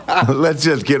you. Let's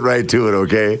just get right to it,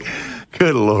 okay?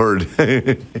 Good Lord.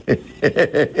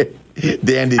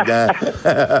 Dandy Don.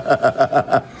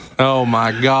 Oh,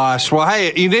 my gosh. Well,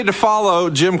 hey, you need to follow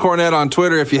Jim Cornette on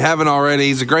Twitter if you haven't already.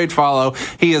 He's a great follow.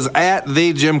 He is at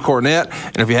the Jim Cornette.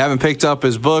 And if you haven't picked up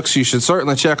his books, you should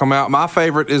certainly check them out. My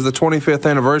favorite is the 25th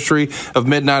anniversary of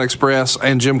Midnight Express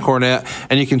and Jim Cornette.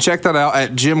 And you can check that out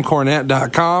at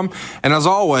jimcornette.com. And as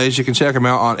always, you can check him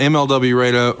out on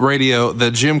MLW Radio, the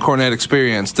Jim Cornette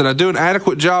Experience. Did I do an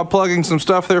adequate job plugging some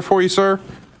stuff there for you, sir?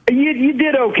 You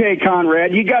did okay,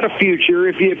 Conrad. You got a future.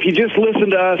 If you just listen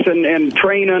to us and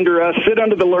train under us, sit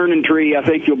under the learning tree, I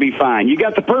think you'll be fine. You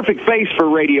got the perfect face for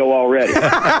radio already.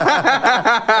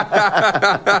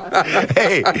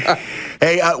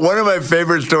 Hey, one of my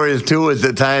favorite stories, too, is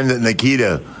the time that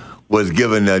Nikita was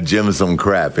giving Jim some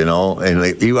crap, and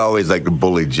he always liked to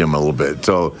bully Jim a little bit.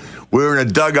 So we were in a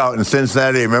dugout in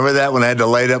Cincinnati. Remember that when I had to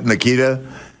light up Nikita?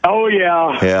 Oh,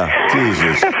 yeah. Yeah,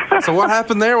 Jesus. So what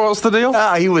happened there? What was the deal?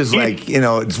 He was like,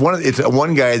 it's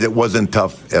one guy that wasn't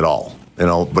tough at all,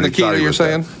 but Nikita, you're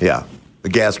saying? Tough. Yeah, the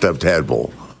gassed up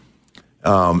tadpole.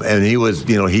 And he was,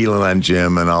 healing on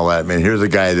Jim and all that. Man, here's a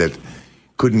guy that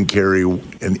couldn't carry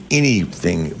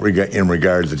anything in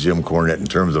regards to Jim Cornette in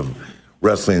terms of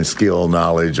wrestling skill,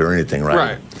 knowledge, or anything, right?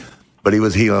 Right. But he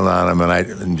was healing on him,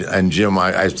 and Jim,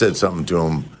 I said something to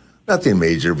him, nothing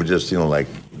major, but just,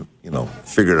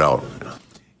 figured it out.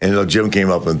 And Jim came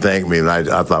up and thanked me, and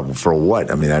I thought, for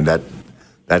what? I mean,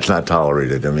 that's not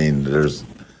tolerated. I mean,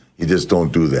 you just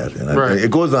don't do that. And right. It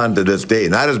goes on to this day,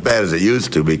 not as bad as it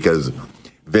used to because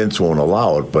Vince won't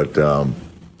allow it. But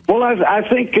well, I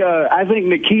think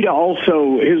Nikita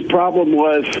also, his problem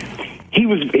was he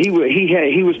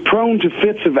was prone to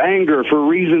fits of anger for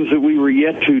reasons that we were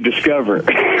yet to discover.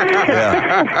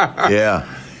 Yeah.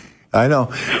 I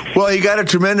know. Well, he got a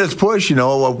tremendous push, with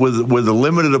a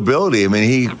limited ability. I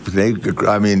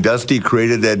mean, Dusty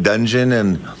created that dungeon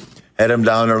and had him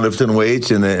down there lifting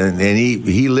weights, and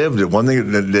he lived it. One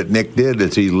thing that Nick did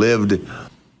is he lived his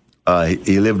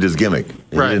gimmick.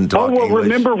 He didn't talk English.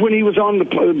 Remember when he was on the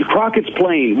Crockett's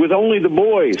plane with only the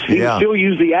boys? He would still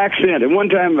use the accent. And one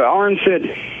time Arn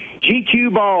said,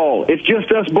 "GQ ball, it's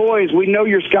just us boys. We know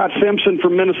you're Scott Simpson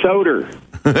from Minnesota."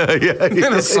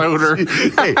 Minnesota.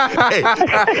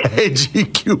 hey,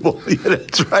 GQ ball. Yeah,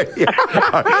 that's right.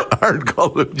 Art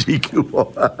called him GQ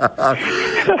ball.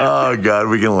 Oh, God,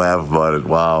 we can laugh about it.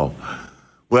 Wow.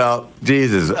 Well,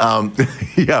 Jesus.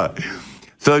 Yeah.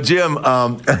 So, Jim,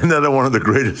 another one of the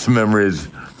greatest memories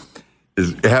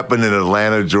happened in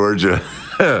Atlanta, Georgia.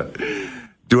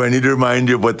 Do I need to remind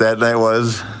you of what that night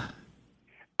was?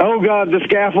 Oh, God, the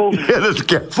scaffold. Yeah, the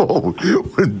scaffold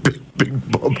with Big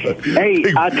Bubba.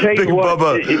 Hey, I tell you what.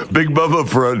 Big Bubba,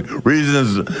 for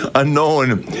reasons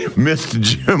unknown, missed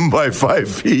Jim by 5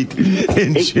 feet.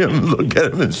 And Jim looked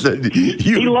at him and said, "You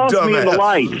He lost dumbass." me in the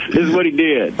lights, is what he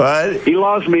did. What? He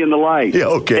lost me in the lights. Yeah,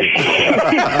 okay.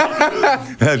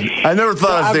 I never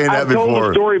thought of saying that before. I've told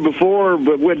the story before,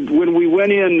 but when we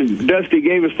went in, Dusty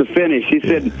gave us the finish. He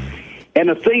said... And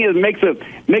the thing is, make the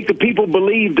people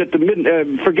believe that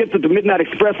forget that the Midnight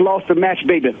Express lost the match,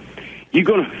 baby. You're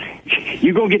gonna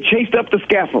get chased up the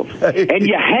scaffold, and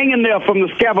you're hanging there from the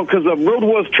scaffold because the road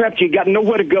was trapped. You got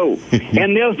nowhere to go.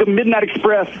 And there's the Midnight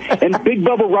Express and Big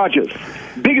Bubba Rogers,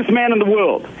 biggest man in the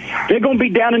world. They're gonna be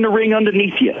down in the ring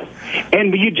underneath you,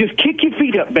 and you just kick your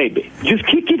feet up, baby. Just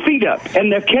kick your feet up,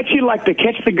 and they'll catch you like they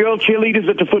catch the girl cheerleaders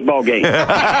at the football game.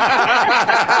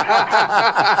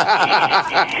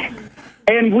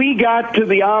 And we got to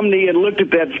the Omni and looked at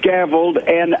that scaffold,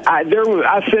 and I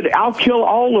said, "I'll kill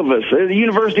all of us." The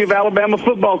University of Alabama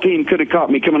football team could have caught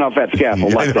me coming off that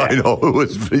scaffold like that. I know. It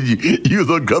was you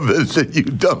looked up and said, "You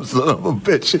dumb son of a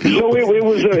bitch." So it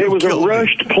was a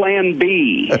rushed Plan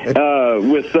B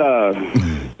with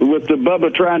the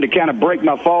Bubba trying to kind of break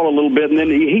my fall a little bit, and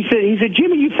then he said,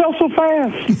 "Jimmy, you fell so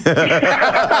fast."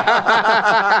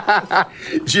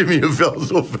 Jimmy, you fell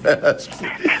so fast.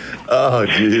 Oh,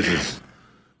 Jesus.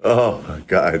 Oh, my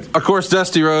God. Of course,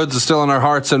 Dusty Rhodes is still in our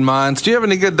hearts and minds. Do you have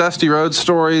any good Dusty Rhodes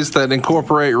stories that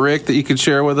incorporate Rick that you could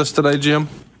share with us today, Jim?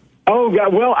 Oh,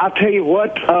 God. Well, I'll tell you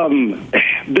what.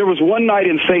 There was one night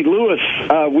in St. Louis.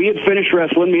 We had finished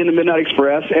wrestling, me and the Midnight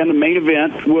Express, and the main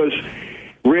event was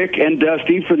Rick and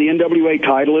Dusty for the NWA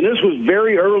title. And this was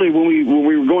very early when we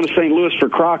were going to St. Louis for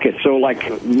Crockett, so like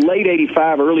late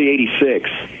 85, early 86.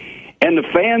 And the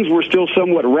fans were still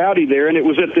somewhat rowdy there, and it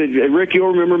was at the Rick.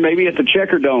 You'll remember maybe at the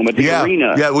Checker Dome at the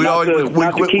arena. Yeah, we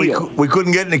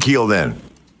couldn't get Nikhil then.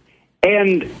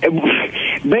 And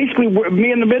basically,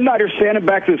 me and the Midnighters standing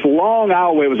back this long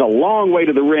aisleway. It was a long way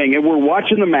to the ring, and we're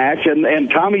watching the match.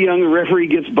 And Tommy Young, the referee,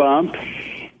 gets bumped,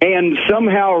 and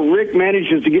somehow Rick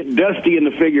manages to get Dusty in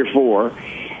the figure four.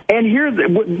 And here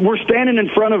we're standing in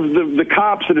front of the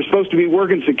cops that are supposed to be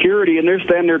working security, and they're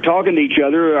standing there talking to each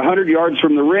other 100 yards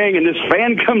from the ring, and this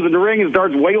fan comes in the ring and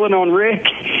starts wailing on Rick.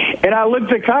 And I looked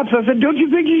at the cops, I said, don't you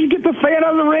think you should get the fan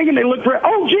out of the ring? And they looked for,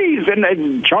 oh, geez, and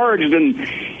they charged and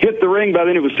hit the ring. By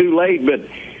then it was too late. But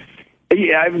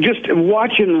yeah, just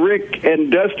watching Rick and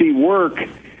Dusty work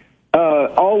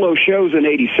all those shows in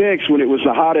 '86 when it was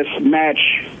the hottest match,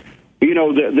 you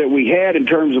know, that we had in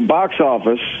terms of box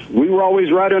office. We were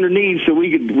always right underneath, so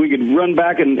we could run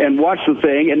back and watch the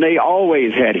thing, and they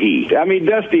always had heat. I mean,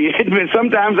 Dusty had been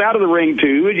sometimes out of the ring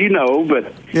too, as you know,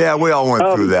 but yeah, we all went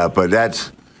through that, but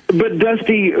that's. But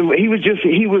Dusty, he was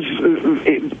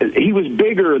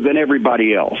bigger than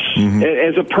everybody else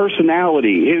as a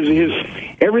personality. His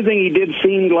everything he did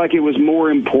seemed like it was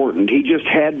more important. He just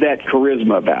had that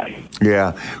charisma about him.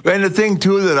 Yeah, and the thing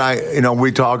too that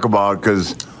we talk about,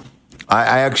 because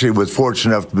I actually was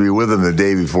fortunate enough to be with him the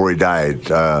day before he died.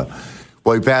 Well,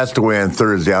 he passed away on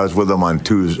Thursday. I was with him on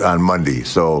Monday.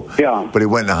 So yeah, but he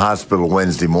went in the hospital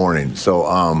Wednesday morning. So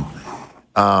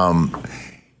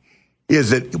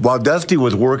is that while Dusty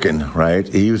was working, right,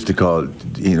 he used to call it,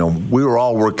 we were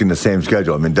all working the same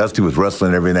schedule. I mean, Dusty was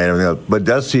wrestling every night, everything else, but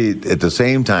Dusty at the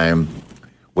same time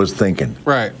was thinking.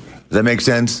 Right. Does that make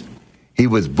sense? He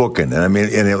was booking, and I mean,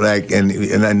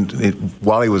 and then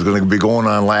while he was going to be going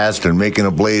on last and making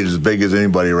a blade as big as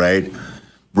anybody, right,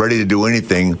 ready to do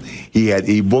anything,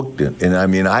 he booked it. And I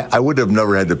mean, I would have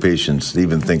never had the patience to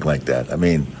even think like that. I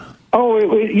mean,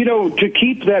 to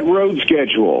keep that road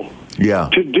schedule. Yeah.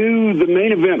 To do the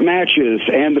main event matches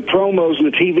and the promos and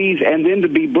the TVs, and then to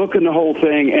be booking the whole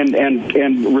thing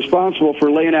and responsible for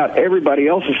laying out everybody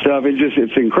else's stuff,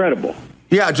 it's incredible.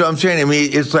 Yeah, so I'm saying, I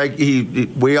mean, it's like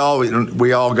we all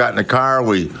got in the car,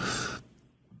 we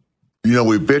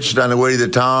bitched on the way to the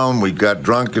town, we got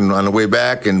drunk and on the way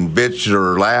back and bitched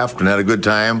or laughed and had a good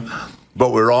time, but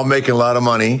we were all making a lot of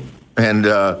money, and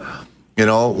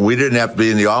we didn't have to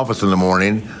be in the office in the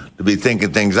morning to be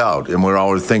thinking things out, and we're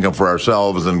always thinking for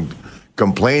ourselves and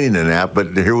complaining and that.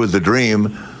 But here was the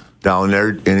dream down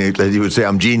there, and he would say,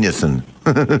 "I'm geniusing."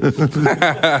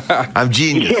 I'm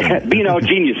geniusing. Yeah, being all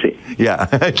geniusy. Yeah,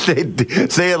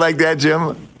 say it like that,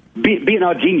 Jim. Being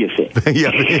all geniusy.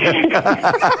 Yeah.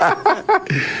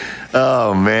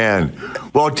 Oh man.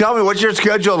 Well, tell me, what's your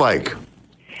schedule like?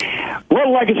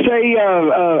 Well, like I say,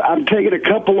 I'm taking a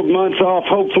couple of months off,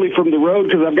 hopefully, from the road,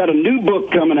 because I've got a new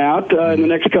book coming out in the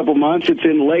next couple of months. It's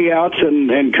in layouts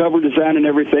and cover design and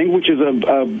everything, which is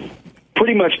a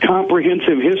pretty much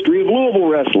comprehensive history of Louisville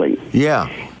wrestling. Yeah.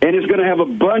 And it's going to have a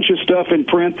bunch of stuff in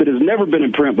print that has never been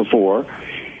in print before.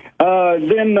 Otherwise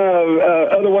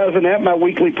than that, my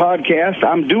weekly podcast.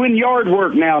 I'm doing yard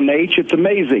work now, Nate. It's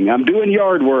amazing. I'm doing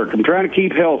yard work. I'm trying to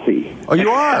keep healthy. Oh, you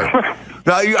are?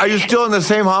 Now, are you still in the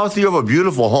same house? You have a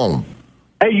beautiful home.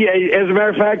 Yeah, as a matter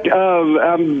of fact,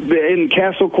 I'm in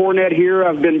Castle Cornette here.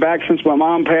 I've been back since my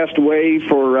mom passed away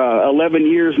for 11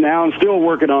 years now, and still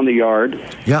working on the yard.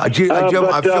 Yeah, Jim, I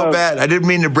feel bad. I didn't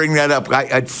mean to bring that up.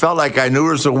 I felt like I knew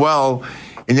her so well,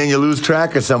 and then you lose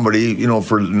track of somebody,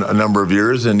 for a number of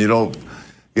years, and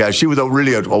yeah, she was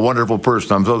really a wonderful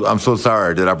person. I'm so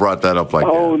sorry that I brought that up like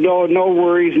that. Oh, no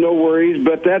worries.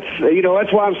 But that's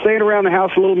why I'm staying around the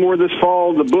house a little more this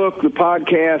fall. The book, the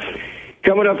podcast,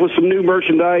 coming up with some new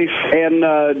merchandise, and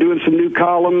doing some new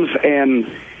columns,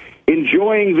 and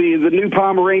enjoying the new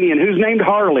Pomeranian, who's named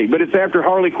Harley, but it's after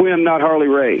Harley Quinn, not Harley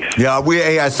Race. Yeah,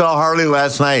 I saw Harley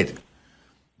last night.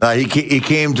 He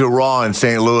came to Raw in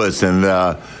St. Louis, and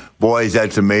boy, he's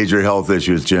had some major health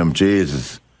issues, Jim.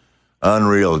 Jesus.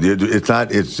 Unreal.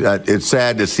 It's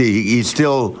sad to see.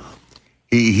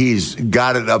 He's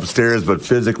got it upstairs, but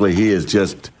physically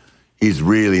he's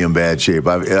really in bad shape.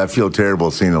 I feel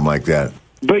terrible seeing him like that.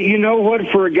 But you know what?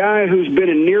 For a guy who's been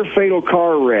in near fatal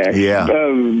car wrecks,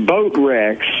 boat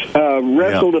wrecks,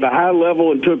 wrestled at a high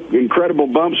level and took incredible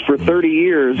bumps for 30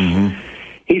 years,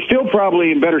 he's still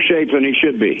probably in better shape than he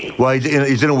should be. Well,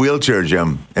 he's in a wheelchair,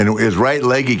 Jim, and his right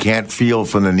leg he can't feel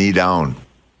from the knee down.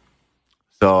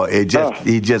 So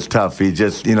he's just tough. He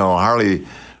just, Harley's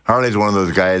one of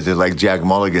those guys that's like Jack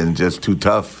Mulligan, just too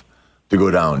tough to go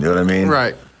down. You know what I mean?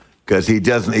 Right. Because he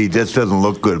just doesn't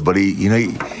look good. But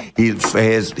he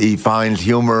finds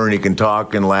humor, and he can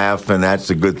talk and laugh, and that's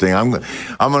a good thing. I'm going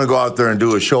to go out there and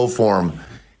do a show for him at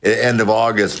the end of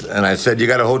August. And I said, "You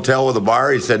got a hotel with a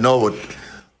bar?" He said, "No, but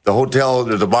the hotel,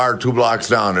 there's a bar 2 blocks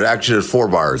down. It actually there's 4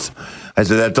 bars." I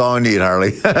said, "That's all I need,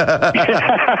 Harley."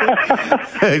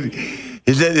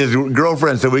 He said, his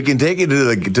girlfriend said, "We can take you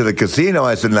to the casino."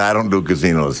 I said, "No, I don't do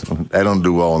casinos. I don't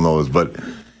do well in those. But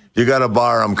you got a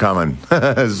bar, I'm coming."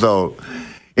 So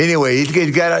Anyway,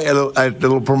 he's got a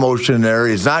little promotion there.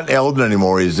 He's not in Eldon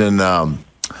anymore. He's in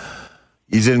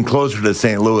closer to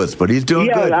St. Louis, but he's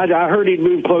doing good. Yeah, I heard he'd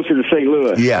moved closer to St.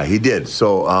 Louis. Yeah, he did.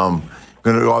 So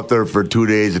going to go out there for 2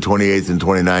 days, the 28th and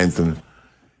 29th, and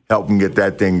help him get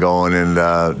that thing going. And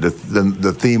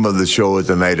the theme of the show is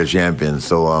the Night of Champions.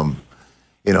 So,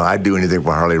 I'd do anything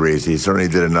for Harley Race. He certainly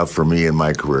did enough for me in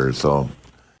my career. So,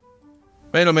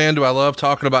 man, oh man, do I love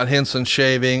talking about Henson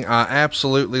Shaving. I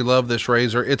absolutely love this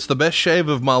razor. It's the best shave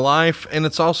of my life, and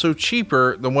it's also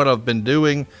cheaper than what I've been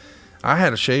doing. I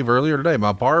had a shave earlier today.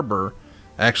 My barber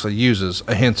actually uses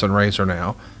a Henson razor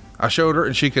now. I showed her,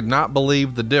 and she could not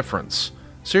believe the difference.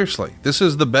 Seriously, this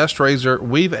is the best razor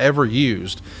we've ever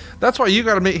used. That's why you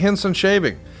got to meet Henson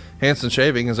Shaving. Henson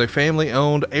Shaving is a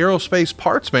family-owned aerospace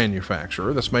parts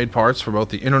manufacturer that's made parts for both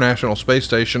the International Space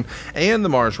Station and the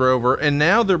Mars rover, and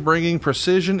now they're bringing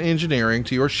precision engineering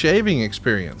to your shaving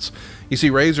experience. You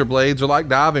see, razor blades are like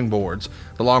diving boards.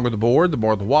 The longer the board, the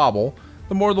more the wobble.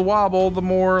 The more the wobble, the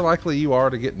more likely you are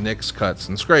to get nicks, cuts,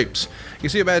 and scrapes. You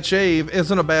see, a bad shave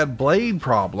isn't a bad blade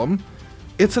problem.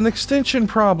 It's an extension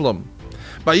problem.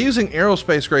 By using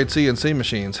aerospace-grade CNC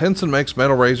machines, Henson makes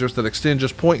metal razors that extend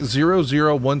just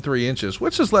 0.0013 inches,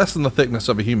 which is less than the thickness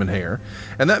of a human hair.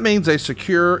 And that means a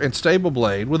secure and stable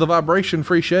blade with a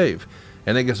vibration-free shave.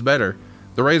 And it gets better.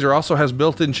 The razor also has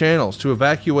built-in channels to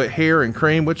evacuate hair and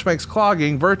cream, which makes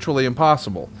clogging virtually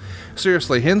impossible.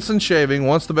 Seriously, Henson Shaving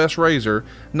wants the best razor,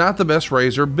 not the best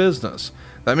razor business.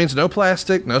 That means no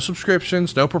plastic, no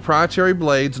subscriptions, no proprietary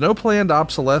blades, no planned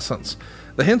obsolescence.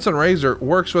 The Henson razor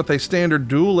works with a standard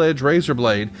dual-edge razor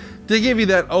blade to give you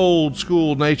that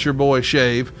old-school nature boy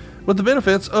shave with the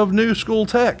benefits of new-school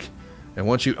tech. And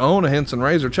once you own a Henson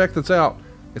razor, check this out.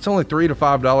 It's only $3 to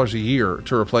 $5 a year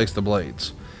to replace the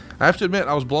blades. I have to admit,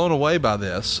 I was blown away by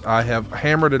this. I have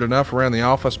hammered it enough around the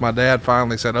office. My dad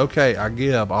finally said, okay, I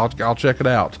give. I'll check it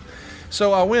out.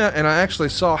 So I went and I actually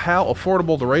saw how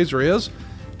affordable the razor is,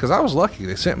 because I was lucky.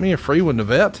 They sent me a free one to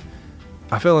vet.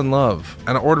 I fell in love,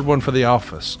 and I ordered one for the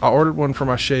office. I ordered one for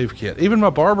my shave kit. Even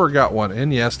my barber got one,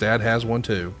 and yes, Dad has one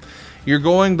too. You're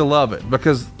going to love it,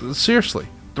 because seriously,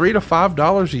 $3 to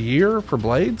 $5 a year for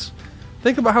blades?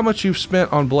 Think about how much you've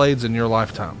spent on blades in your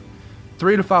lifetime.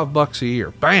 $3 to $5 a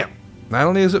year. Bam! Not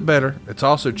only is it better, it's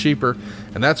also cheaper,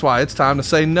 and that's why it's time to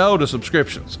say no to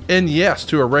subscriptions and yes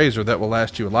to a razor that will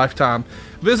last you a lifetime.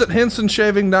 Visit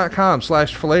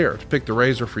hensonshaving.com/Flair to pick the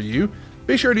razor for you.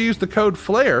 Be sure to use the code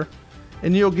FLAIR,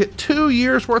 and you'll get 2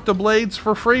 years worth of blades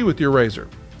for free with your razor.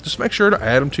 Just make sure to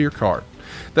add them to your cart.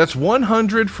 That's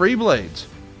 100 free blades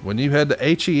when you head to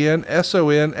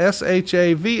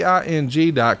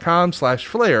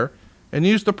hensonshaving.com/Flair and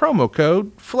use the promo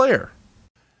code FLAIR.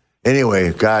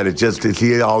 Anyway, God, to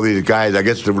see all these guys, I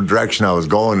guess the direction I was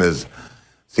going is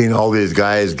seeing all these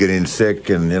guys getting sick,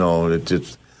 and, it's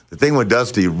just, the thing with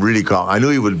Dusty really caught. I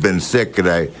knew he would have been sick,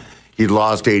 and he'd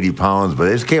lost 80 pounds, but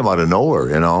it just came out of nowhere,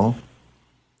 And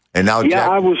now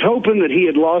I was hoping that he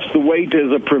had lost the weight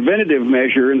as a preventative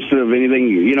measure instead of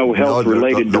anything,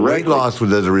 health-related. The weight loss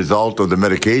was as a result of the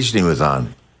medication he was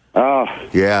on. Oh.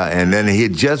 Yeah, and then he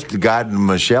had just gotten,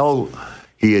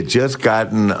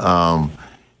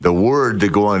 the word to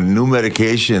go on new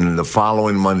medication the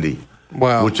following Monday.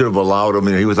 Wow. Which would have allowed him,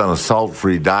 he was on a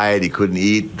salt-free diet. He couldn't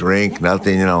eat, drink,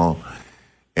 nothing,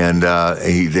 And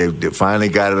they finally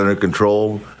got it under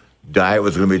control. Diet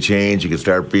was going to be changed. He could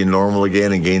start being normal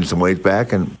again and gain some weight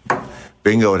back, and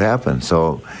bingo, it happened.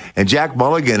 So, and Jack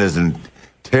Mulligan is in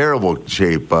terrible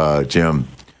shape, Jim.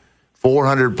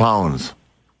 400 pounds.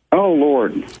 Oh,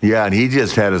 Lord. Yeah, and he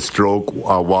just had a stroke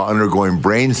while undergoing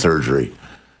brain surgery.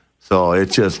 So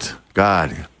it's just,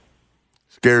 God,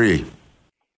 scary.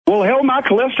 Well, hell, my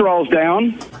cholesterol's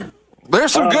down.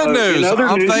 There's some good news.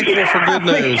 I'm thankful for good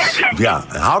news. Yeah,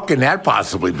 how can that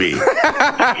possibly be?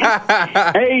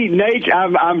 Hey, Nate,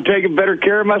 I'm taking better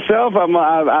care of myself.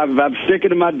 I'm sticking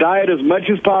to my diet as much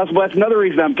as possible. That's another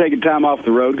reason I'm taking time off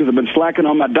the road, because I've been slacking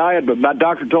on my diet. But my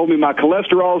doctor told me my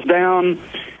cholesterol's down,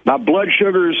 my blood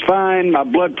sugar is fine, my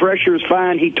blood pressure is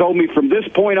fine. He told me from this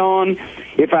point on,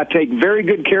 if I take very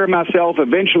good care of myself,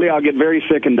 eventually I'll get very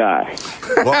sick and die.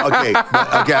 Well, okay.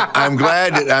 I'm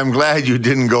glad you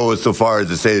didn't go so far as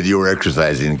to say that you were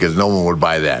exercising, because no one would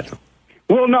buy that.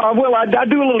 Well, no, I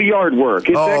do a little yard work.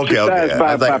 It's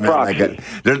exercise by proxy.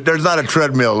 There's not a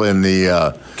treadmill in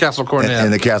the Castle Cornette.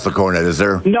 In the Castle Cornette, is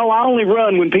there? No, I only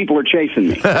run when people are chasing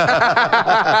me. And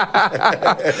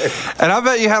I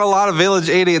bet you had a lot of village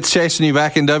idiots chasing you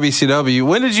back in WCW.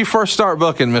 When did you first start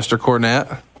booking, Mr.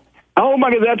 Cornette? Oh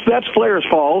my God, that's Flair's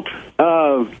fault.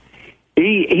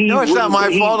 It's not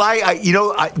my fault.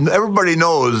 Everybody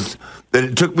knows that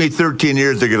it took me 13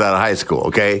 years to get out of high school,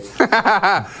 okay?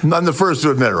 I'm the first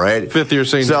to admit it, right? Fifth-year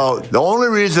senior. So the only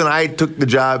reason I took the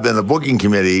job in the booking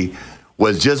committee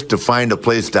was just to find a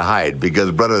place to hide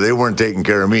because, brother, they weren't taking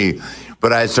care of me.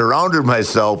 But I surrounded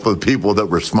myself with people that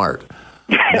were smart.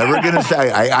 Never going to say,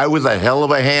 I was a hell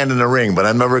of a hand in the ring, but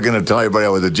I'm never going to tell everybody I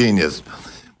was a genius.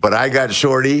 But I got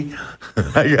Shorty,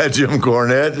 I got Jim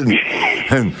Cornette,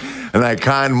 and I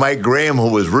conned Mike Graham, who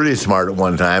was really smart at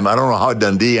one time. I don't know how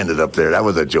Dundee ended up there. That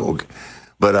was a joke.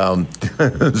 But,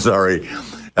 sorry.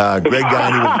 Greg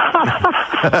Gagne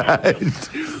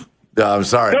was... I'm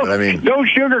sorry, but I mean... Don't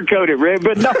sugarcoat it, Rick.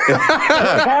 But no,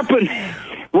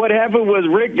 what happened was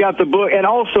Rick got the book, and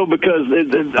also because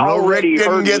already... Rick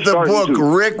didn't get the book.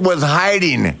 Rick was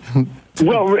hiding.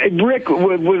 Well, Rick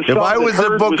was... If I was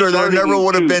the booker, there never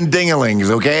would have been dinglings,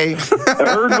 okay?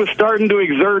 Herd was starting to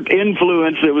exert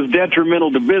influence that was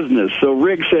detrimental to business. So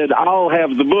Rick said, I'll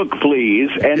have the book,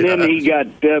 please. And then he got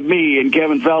me and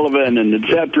Kevin Sullivan and et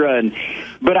cetera.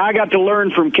 But I got to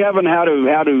learn from Kevin how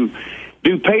to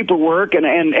do paperwork,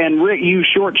 and Rick, you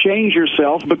shortchange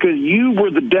yourself because you were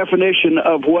the definition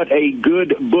of what a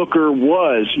good booker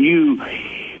was.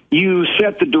 You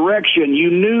set the direction. You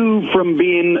knew from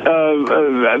being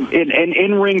an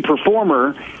in-ring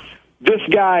performer, this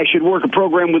guy should work a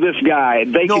program with this guy.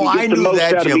 They can get the most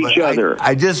out of each other.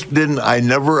 I just didn't. I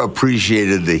never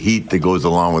appreciated the heat that goes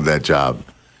along with that job.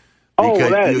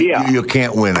 Because you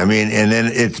can't win. I mean, and then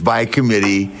it's by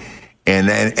committee. And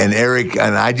Eric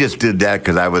and I just did that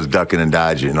because I was ducking and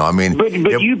dodging. You know, I mean, but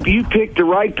you picked the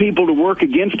right people to work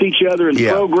against each other in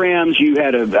programs. You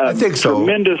had a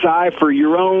tremendous eye for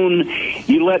your own.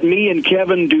 You let me and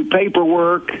Kevin do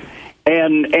paperwork,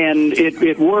 and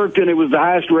it worked, and it was the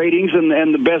highest ratings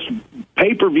and the best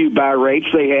pay-per-view buy rates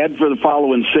they had for the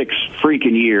following 6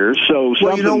 freaking years. So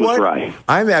something was right.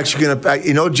 I'm actually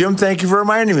gonna, Jim. Thank you for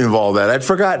reminding me of all that. I'd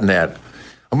forgotten that.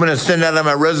 I'm going to send that on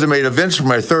my resume to Vince for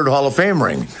my 3rd Hall of Fame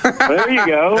ring. There you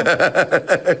go.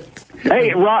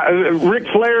 Hey, Ric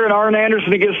Flair and Arn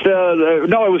Anderson against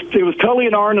it was Tully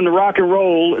and Arn in the Rock and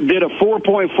Roll did a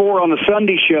 4.4 on the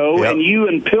Sunday show, and you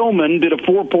and Pillman did a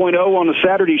 4.0 on the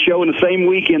Saturday show in the same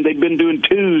weekend. They'd been doing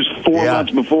 2s 4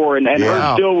 months before, and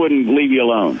Hurt still wouldn't leave you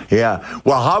alone. Yeah.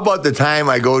 Well, how about the time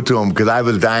I go to him, because I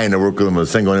was dying to work with him as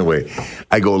a single anyway.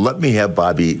 I go, let me have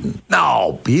Bobby Eaton.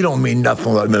 No, he don't mean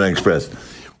nothing like Midnight Express.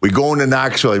 We go into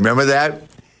Knoxville. Remember that?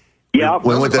 Yeah.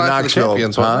 We went to Knoxville.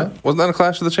 Wasn't that a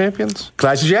Clash of the Champions?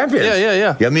 Clash of Champions.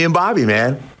 Yeah. Yeah, me and Bobby,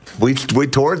 man. We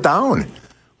tore it down.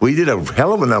 We did a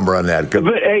hell of a number on that. But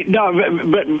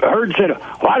Herd said,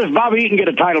 why does Bobby Eaton get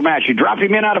a title match? You drop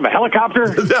him in out of a helicopter?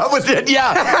 That was it,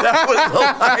 yeah. That was the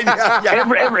line.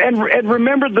 Yeah. And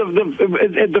remember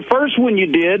the first one you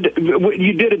did a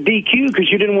DQ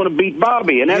because you didn't want to beat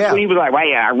Bobby. And that's when he was like, well,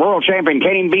 yeah, world champion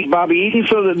can't even beat Bobby Eaton.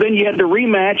 So then you had to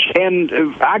rematch,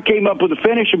 and I came up with a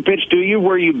finish and pitch to you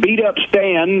where you beat up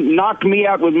Stan, knocked me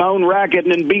out with my own racket,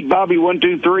 and then beat Bobby 1,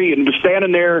 2, 3, and was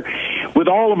standing there with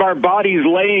all of our bodies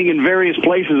laying in various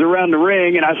places around the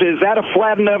ring, and I said, is that a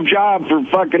flat enough job for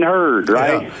fucking Herd,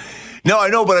 right? Yeah. No, I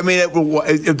know, but I mean,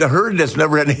 the Herd that's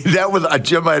never had any, that was a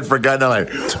Jim I had forgotten. Like,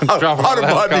 how did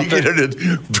Bobby get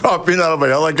it dropping out of a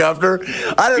helicopter?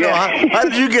 I don't know. How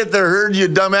did you get there, Herd, you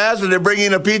dumbass? Did they bring you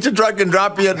in a pizza truck and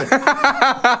drop you in the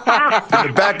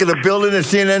back of the building at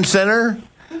CNN Center?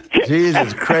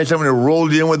 Jesus Christ, somebody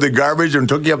rolled you in with the garbage and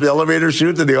took you up the elevator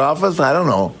chute to the office? I don't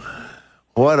know.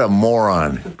 What a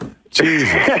moron. Jesus.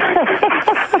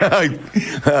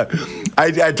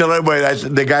 I tell everybody,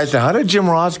 the guy said, how did Jim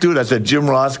Ross do it? I said, Jim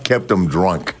Ross kept him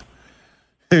drunk.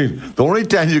 The only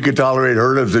time you could tolerate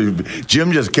Hurt is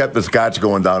Jim just kept the scotch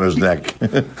going down his neck.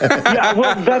 Yeah,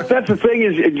 well, that's the thing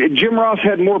is Jim Ross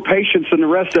had more patience than the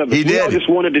rest of us. He did. We all just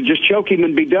wanted to just choke him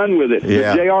and be done with it.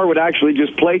 Yeah. JR would actually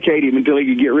just placate him until he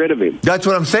could get rid of him. That's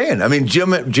what I'm saying. I mean,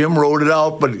 Jim wrote it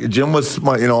out, but Jim was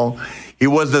smart, he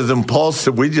wasn't as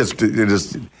impulsive.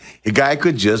 The guy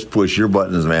could just push your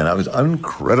buttons, man. It was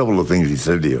incredible the things he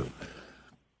said to you.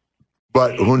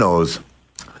 But who knows?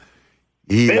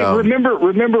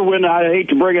 Remember when, I hate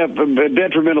to bring up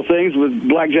detrimental things with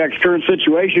Blackjack's current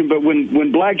situation, but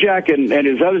when Blackjack and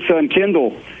his other son,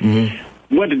 Kendall,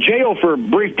 went to jail for a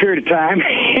brief period of time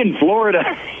in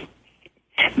Florida,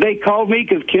 they called me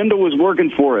because Kendall was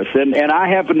working for us, and I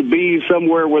happened to be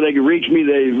somewhere where they could reach me.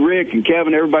 Rick and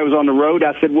Kevin, everybody was on the road.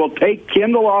 I said, well, take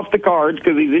Kendall off the cards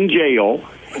because he's in jail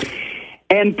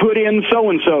and put in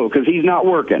so-and-so because he's not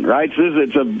working, right? So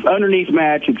it's an underneath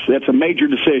match. That's a major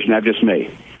decision I've just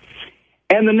made.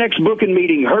 And the next booking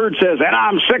meeting, Hurd says, and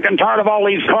I'm sick and tired of all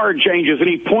these card changes. And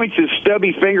he points his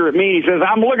stubby finger at me and he says,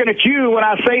 I'm looking at you when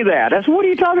I say that. I said, what are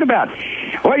you talking about?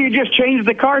 Well, you just changed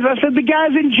the cards. I said, the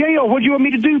guy's in jail. What do you want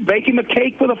me to do? Bake him a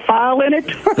cake with a file in it?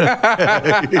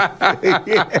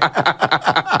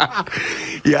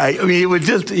 Yeah, I mean,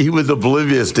 he was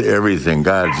oblivious to everything.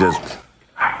 God, just,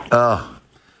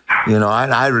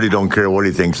 I really don't care what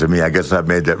he thinks of me. I guess I've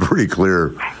made that pretty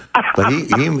clear. But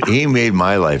he made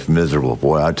my life miserable,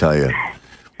 boy, I'll tell you.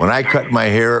 When I cut my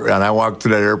hair and I walked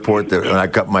through that airport, and I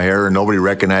cut my hair and nobody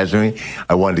recognized me,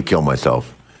 I wanted to kill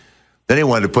myself. Then he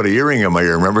wanted to put an earring in my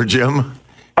ear. Remember, Jim?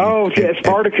 Oh, yeah,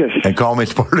 Spartacus. And call me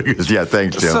Spartacus. Yeah,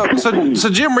 thanks, Jim. So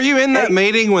Jim, were you in that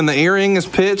meeting when the earring is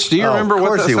pitched? Do you remember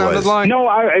what that sounded like?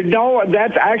 No,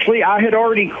 that's actually, I had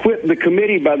already quit the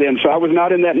committee by then, so I was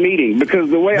not in that meeting because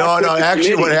the way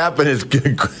what happened is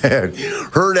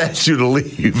Hurd asked you to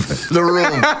leave the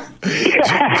room.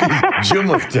 Jim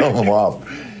was telling him off.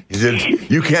 He said,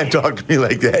 you can't talk to me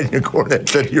like that. And Cornette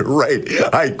said, you're right.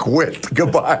 I quit.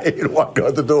 Goodbye. And walked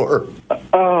out the door.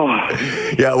 Oh.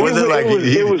 Yeah, it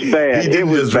was bad. He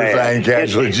didn't just resign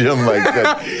casually, Jim, like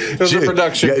that. It was a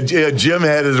production. Yeah, Jim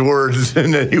had his words,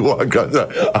 and then he walked out.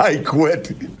 I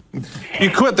quit. You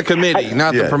quit the committee,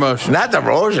 not the promotion. Not the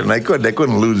promotion. They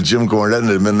couldn't lose Jim Cornette in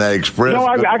the Midnight Express. No,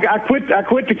 I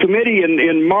quit the committee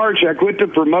in March. I quit the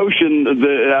promotion,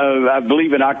 I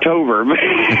believe, in October. What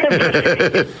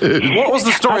was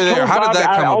the story there? How did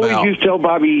that come about? I always used to tell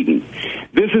Bobby Eaton,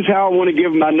 this is how I want to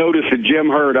give my notice to Jim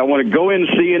Hurd. I want to go in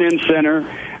CNN Center.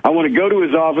 I want to go to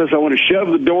his office. I want to shove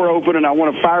the door open, and I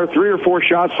want to fire 3 or 4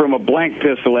 shots from a blank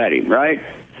pistol at him, right?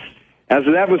 And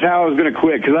so that was how I was going to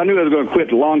quit, because I knew I was going to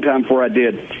quit a long time before I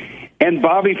did. And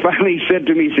Bobby finally said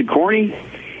to me, he said, Corny,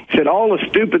 he said, all the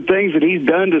stupid things that he's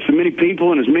done to so many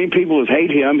people and as many people as hate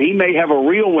him, he may have a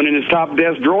real one in his top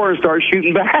desk drawer and start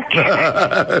shooting back.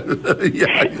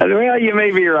 Yeah. Well, you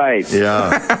may be right.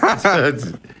 Yeah.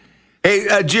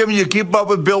 Hey, Jim, you keep up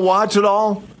with Bill Watts at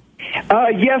all?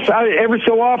 Yes, every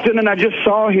so often, and I just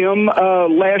saw him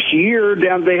last year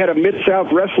down. They had a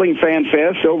Mid-South Wrestling Fan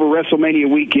Fest over WrestleMania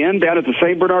weekend down at the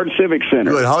St. Bernard Civic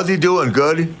Center. Good. How's he doing?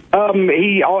 Good?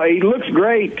 He looks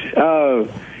great.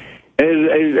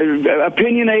 Is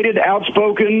opinionated,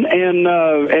 outspoken,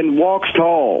 and walks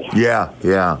tall. Yeah.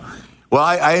 Well,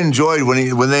 I enjoyed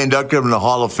when they inducted him in the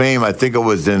Hall of Fame. I think it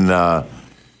was in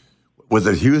was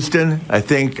it Houston? I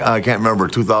can't remember,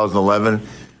 2011.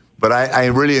 But I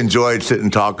really enjoyed sitting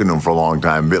and talking to him for a long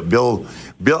time. Bill,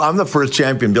 I'm the first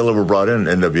champion Bill ever brought in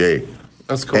NWA.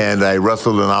 That's cool. And I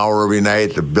wrestled an hour every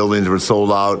night. The buildings were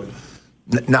sold out.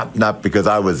 Not because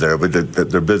I was there, but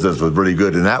their business was really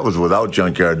good. And that was without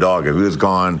Junkyard Dog. He was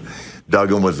gone.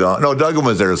 Duggan was gone. No, Duggan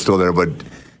was there, still there, but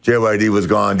JYD was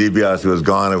gone. DiBiase was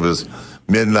gone. It was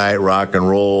midnight rock and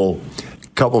roll. A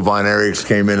couple of Von Erichs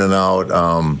came in and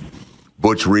out.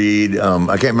 Butch Reed. I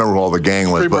can't remember who all the gang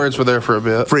was. Freebirds were there for a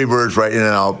bit. Freebirds, right in and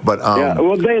out. But yeah,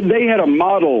 well, they had a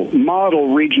model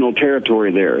regional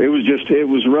territory there. It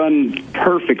was run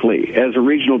perfectly as a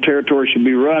regional territory should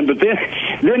be run. But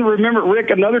then remember, Rick,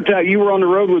 another time you were on the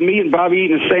road with me and Bobby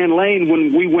Eaton and Stan Lane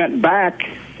when we went back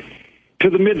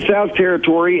to the Mid-South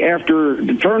territory after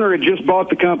Turner had just bought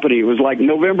the company. It was like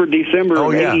November, December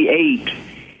of '88.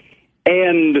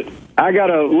 And I got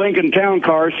a Lincoln Town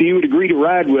car, so you would agree to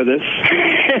ride with us.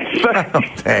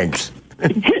 Thanks.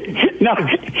 No,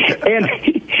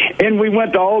 and we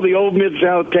went to all the old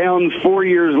Mid-South towns 4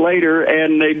 years later,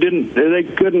 and they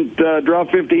couldn't draw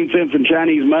 15 cents in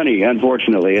Chinese money,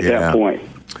 unfortunately, at that point.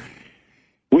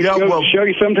 We go to show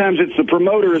you sometimes it's the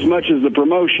promoter as much as the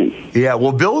promotion. Yeah,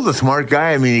 well, Bill was a smart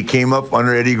guy. I mean, he came up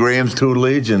under Eddie Graham's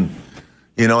tutelage, and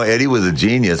Eddie was a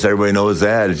genius. Everybody knows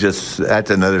that. That's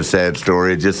another sad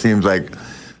story. It just seems like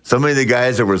so many of the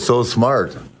guys that were so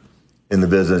smart in the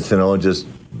business, just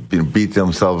beat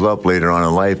themselves up later on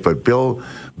in life. But Bill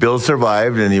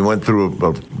survived, and he went through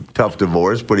a tough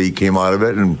divorce, but he came out of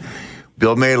it, and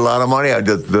Bill made a lot of money.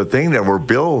 The thing that where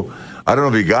Bill, I don't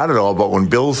know if he got it all, but when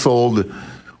Bill sold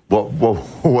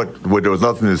what there was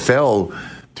nothing to sell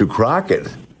to Crockett,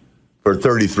 for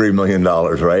 $33 million,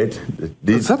 right?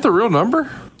 Is that the real number?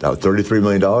 No, $33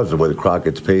 million is what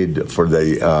Crockett's paid for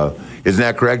the... isn't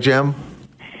that correct, Jim?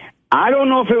 I don't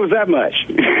know if it was that much.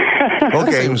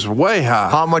 That seems way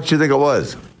high. How much do you think it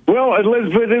was? Well,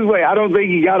 let's put it this way. I don't think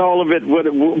he got all of it.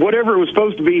 Whatever it was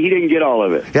supposed to be, he didn't get all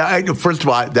of it. Yeah, first of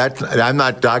all, I'm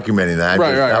not documenting that.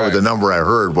 That was the number I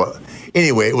heard. But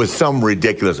anyway, it was some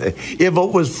ridiculous... If it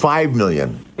was $5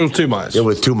 million... It was too much. It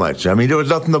was too much. I mean, there was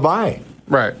nothing to buy.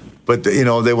 Right. But, they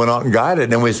went out and got it,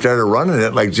 and then we started running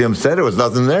it. Like Jim said, it was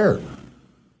nothing there.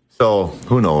 So,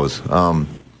 who knows?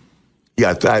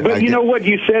 Yeah, but you know what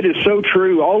you said is so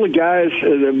true. All the guys,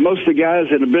 most of the guys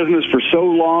in the business for so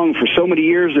long, for so many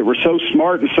years, that were so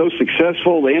smart and so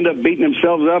successful, they end up beating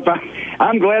themselves up.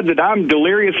 I'm glad that I'm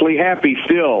deliriously happy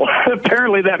still.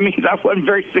 Apparently, that means I wasn't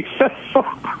very successful.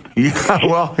 Yeah,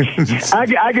 well,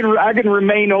 I can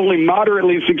remain only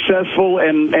moderately successful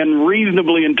and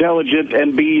reasonably intelligent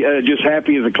and be just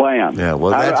happy as a clam. Yeah, well,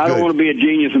 that's I don't good. want to be a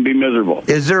genius and be miserable.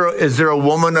 Is there a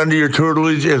woman under your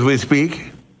tutelage as we speak?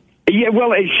 Yeah,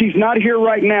 well, she's not here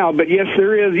right now, but yes,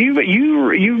 there is.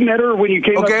 You met her when you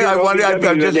came up here. I was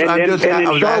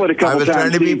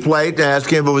trying to be polite and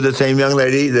asking if it was the same young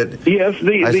lady that. Yes,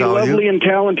 the lovely and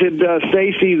talented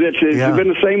Stacy that's been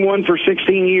the same one for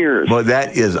 16 years. Well,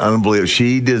 that is unbelievable.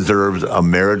 She deserves a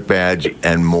merit badge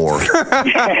and more.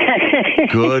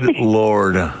 Good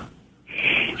Lord.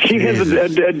 She has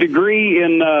a degree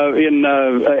in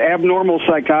abnormal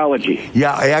psychology.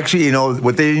 Yeah, actually, you know,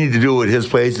 what they need to do at his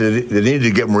place, they need to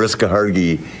get Mariska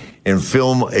Hargitay and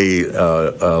film a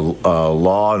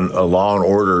law and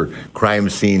order crime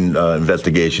scene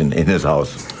investigation in his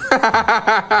house. There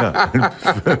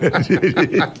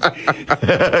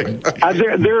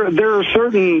are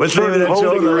certain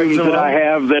holding rooms that I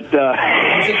have that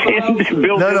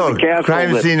built in the castle.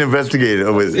 Crime scene investigator.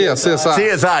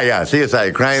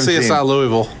 CSI, crime scene. CSI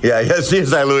Louisville. Yeah,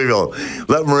 CSI Louisville.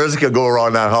 Let Mariska go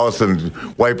around that house and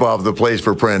wipe off the place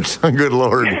for prints. Good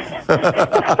Lord.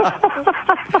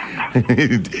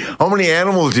 How many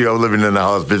animals do you have living in the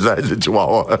house besides the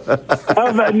Chihuahua?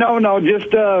 No,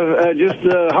 just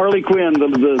Harley Quinn,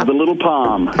 the little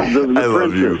pom, the I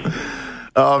love you.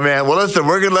 Oh man, well listen,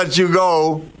 we're gonna let you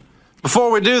go.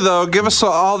 Before we do though, give us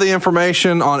all the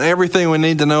information on everything we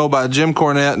need to know about Jim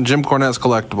Cornette and Jim Cornette's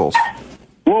collectibles.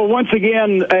 Well, once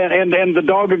again, and the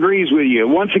dog agrees with you.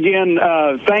 Once again,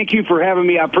 thank you for having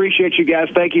me. I appreciate you guys.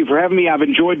 Thank you for having me. I've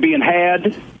enjoyed being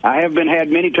had. I have been had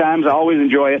many times. I always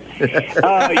enjoy it. You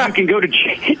can go to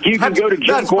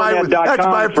JimCornette.com. That's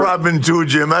my problem too,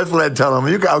 Jim. That's what I tell him.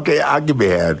 Okay, I can be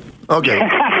had. Okay.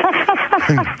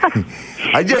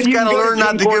 I just got to learn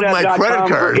not to give my credit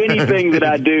card. For anything that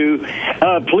I do,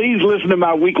 please listen to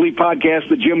my weekly podcast,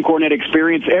 The Jim Cornette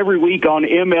Experience, every week on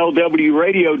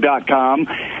MLWRadio.com.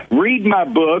 Read my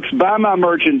books, buy my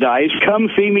merchandise, come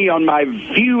see me on my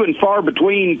few and far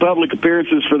between public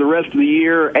appearances for the rest of the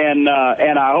year, and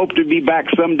I hope to be back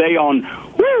someday on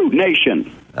Woo Nation.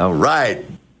 All right.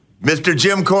 Mr.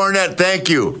 Jim Cornette, thank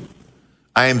you.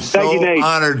 I am so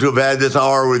honored to have had this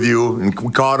hour with you and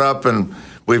caught up, and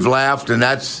we've laughed, and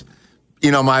that's,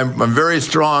 you know, I'm very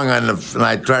strong on and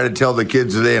I try to tell the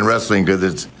kids today in wrestling because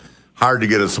it's hard to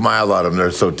get a smile out of them.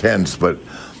 They're so tense, but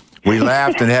we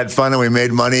laughed and had fun and we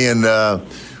made money, and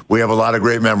we have a lot of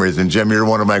great memories. And Jim, you're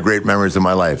one of my great memories in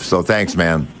my life. So thanks,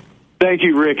 man. Thank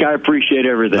you, Rick. I appreciate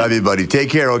everything. Love you, buddy.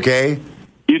 Take care, okay?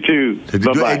 You too.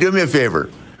 Bye-bye. Hey, do me a favor.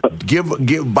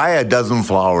 Buy a dozen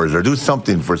flowers or do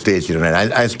something for Stacy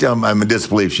tonight. I'm in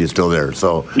disbelief she's still there.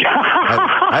 So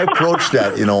I approached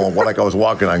that, you know, like I was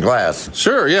walking on glass.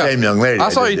 Sure, yeah. Same young lady. I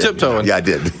saw you tiptoeing. Yeah, I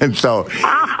did. And so,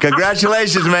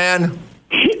 congratulations, man.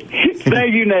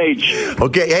 Thank you, Nate.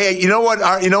 Okay, hey, you know what?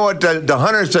 The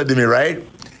hunter said to me, right?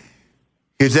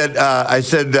 He said, I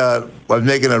was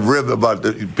making a rib about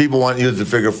the people want to use the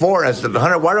figure four. And I said,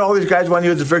 Hunter, why do all these guys want to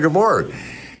use the figure four?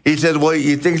 He said, well,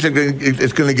 he thinks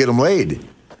it's going to get them laid.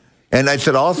 And I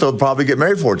said, also, probably get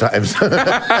married 4 times.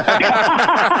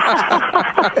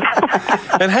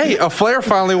 And hey, a Flair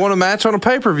finally won a match on a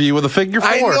pay-per-view with a figure four.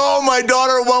 I know, my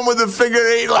daughter won with a figure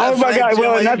 8 last night. Oh, my God,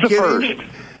 well, and that's a first.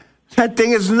 That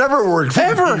thing has never worked.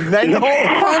 Ever. I know.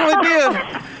 Finally did.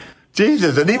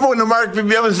 Jesus, and even when the Mark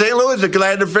PBM in St. Louis, because I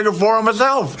had to figure 4 on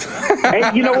myself.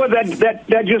 Hey, you know what?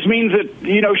 That just means that,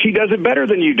 you know, she does it better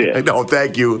than you did. No,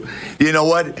 thank you. You know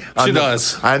what? She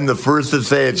does. I'm the first to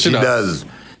say it. She does.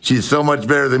 She's so much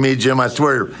better than me, Jim. I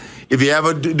swear. If you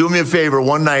ever do me a favor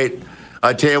one night,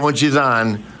 I'll tell you when she's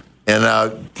on,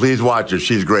 and please watch her.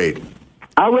 She's great.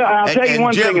 I will. I'll tell you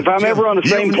one thing. If I'm ever on the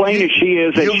same plane as she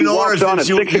is, and she walks on at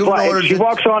 6 o'clock, she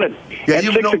walks on at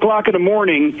 6 o'clock in the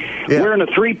morning, wearing a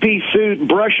 3-piece suit,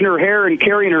 brushing her hair, and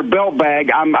carrying her belt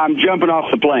bag, I'm jumping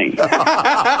off the plane. Say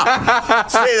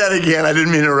that again. I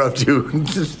didn't mean to interrupt you.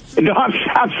 No,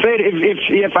 I'm saying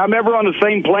if I'm ever on the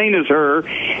same plane as her,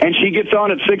 and she gets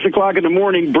on at 6 o'clock in the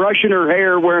morning, brushing her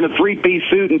hair, wearing a 3-piece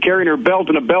suit, and carrying her belt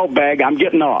in a belt bag, I'm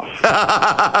getting off.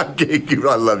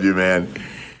 I love you, man.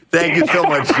 Thank you so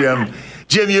much, Jim.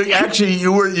 Jim, you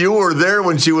were there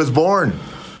when she was born.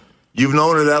 You've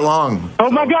known her that long. Oh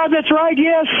my God, that's right.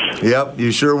 Yes. Yep,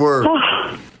 you sure were. All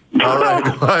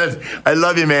right, I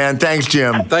love you, man. Thanks,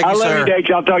 Jim. Thank you, sir. I love you, Dave.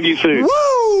 I'll talk to you soon.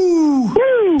 Woo!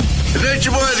 The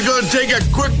Nature Boy is going to take a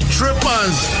quick trip on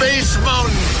Space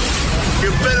Mountain. You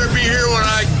better be here when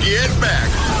I get back.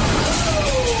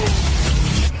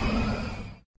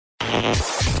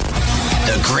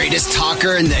 The greatest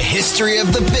talker in the history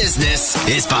of the business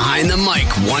is behind the mic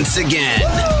once again.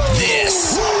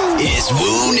 This is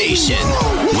Woo Nation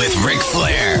with Ric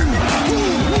Flair.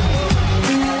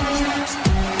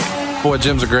 Boy,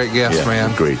 Jim's a great guest,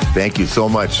 man. Great. Thank you so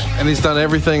much. And he's done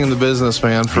everything in the business,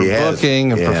 man, from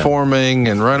booking and performing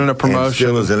and running a promotion. And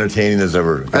still as entertaining as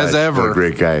ever. As ever. What a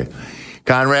great guy.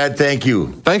 Conrad, thank you.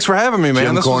 Thanks for having me, man.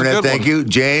 Jim this was a Cornette, good thank one. you.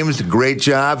 James, great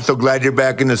job. So glad you're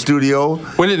back in the studio.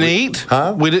 We didn't eat.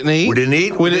 Huh? We didn't eat. We didn't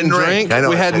eat. We didn't drink. I know.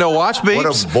 We had no watch beeps.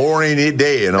 What a boring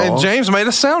day, you know. And James made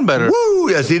us sound better. Woo!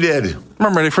 Yes, he did.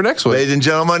 I'm ready for next week. Ladies and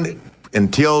gentlemen,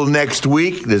 until next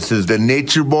week, this is the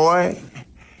Nature Boy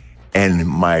and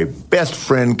my best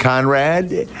friend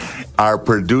Conrad, our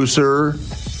producer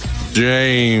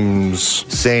James,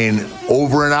 saying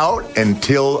over and out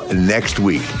until next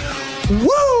week.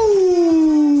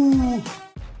 Woo!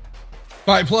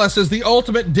 Fight Plus is the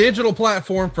ultimate digital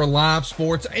platform for live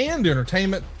sports and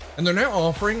entertainment, and they're now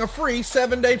offering a free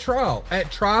 7-day trial at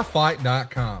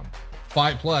tryfight.com.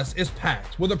 Fight Plus is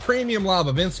packed with a premium live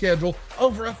event schedule,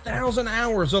 over 1,000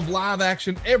 hours of live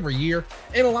action every year,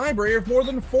 and a library of more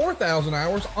than 4,000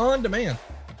 hours on demand,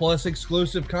 plus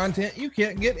exclusive content you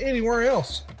can't get anywhere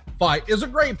else. Fight is a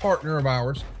great partner of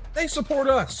ours. They support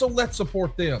us, so let's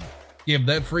support them. Give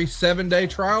that free 7-day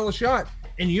trial a shot,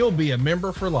 and you'll be a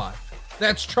member for life.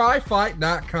 That's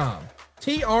tryfight.com.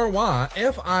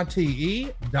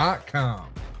 tryfite.com.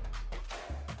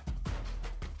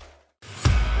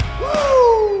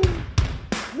 Woo!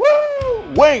 Woo!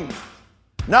 Wings,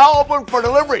 now open for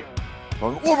delivery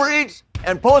from Uber Eats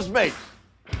and Postmates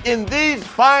in these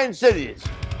fine cities.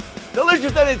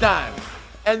 Delicious anytime,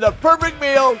 and the perfect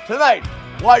meal tonight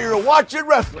while you're watching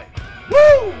wrestling.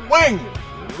 Woo! Wings,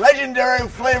 legendary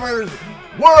flavors,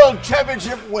 World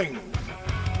Championship wings.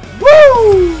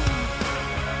 Woo!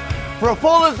 For a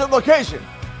full list of locations,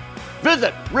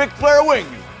 visit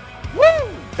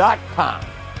RicFlairWings.com.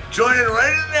 Joining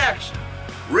right in action,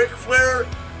 Ric Flair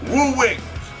Woo Wings.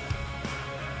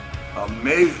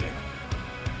 Amazing.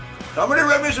 Somebody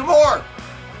rip me some more.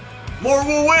 More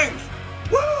Woo Wings.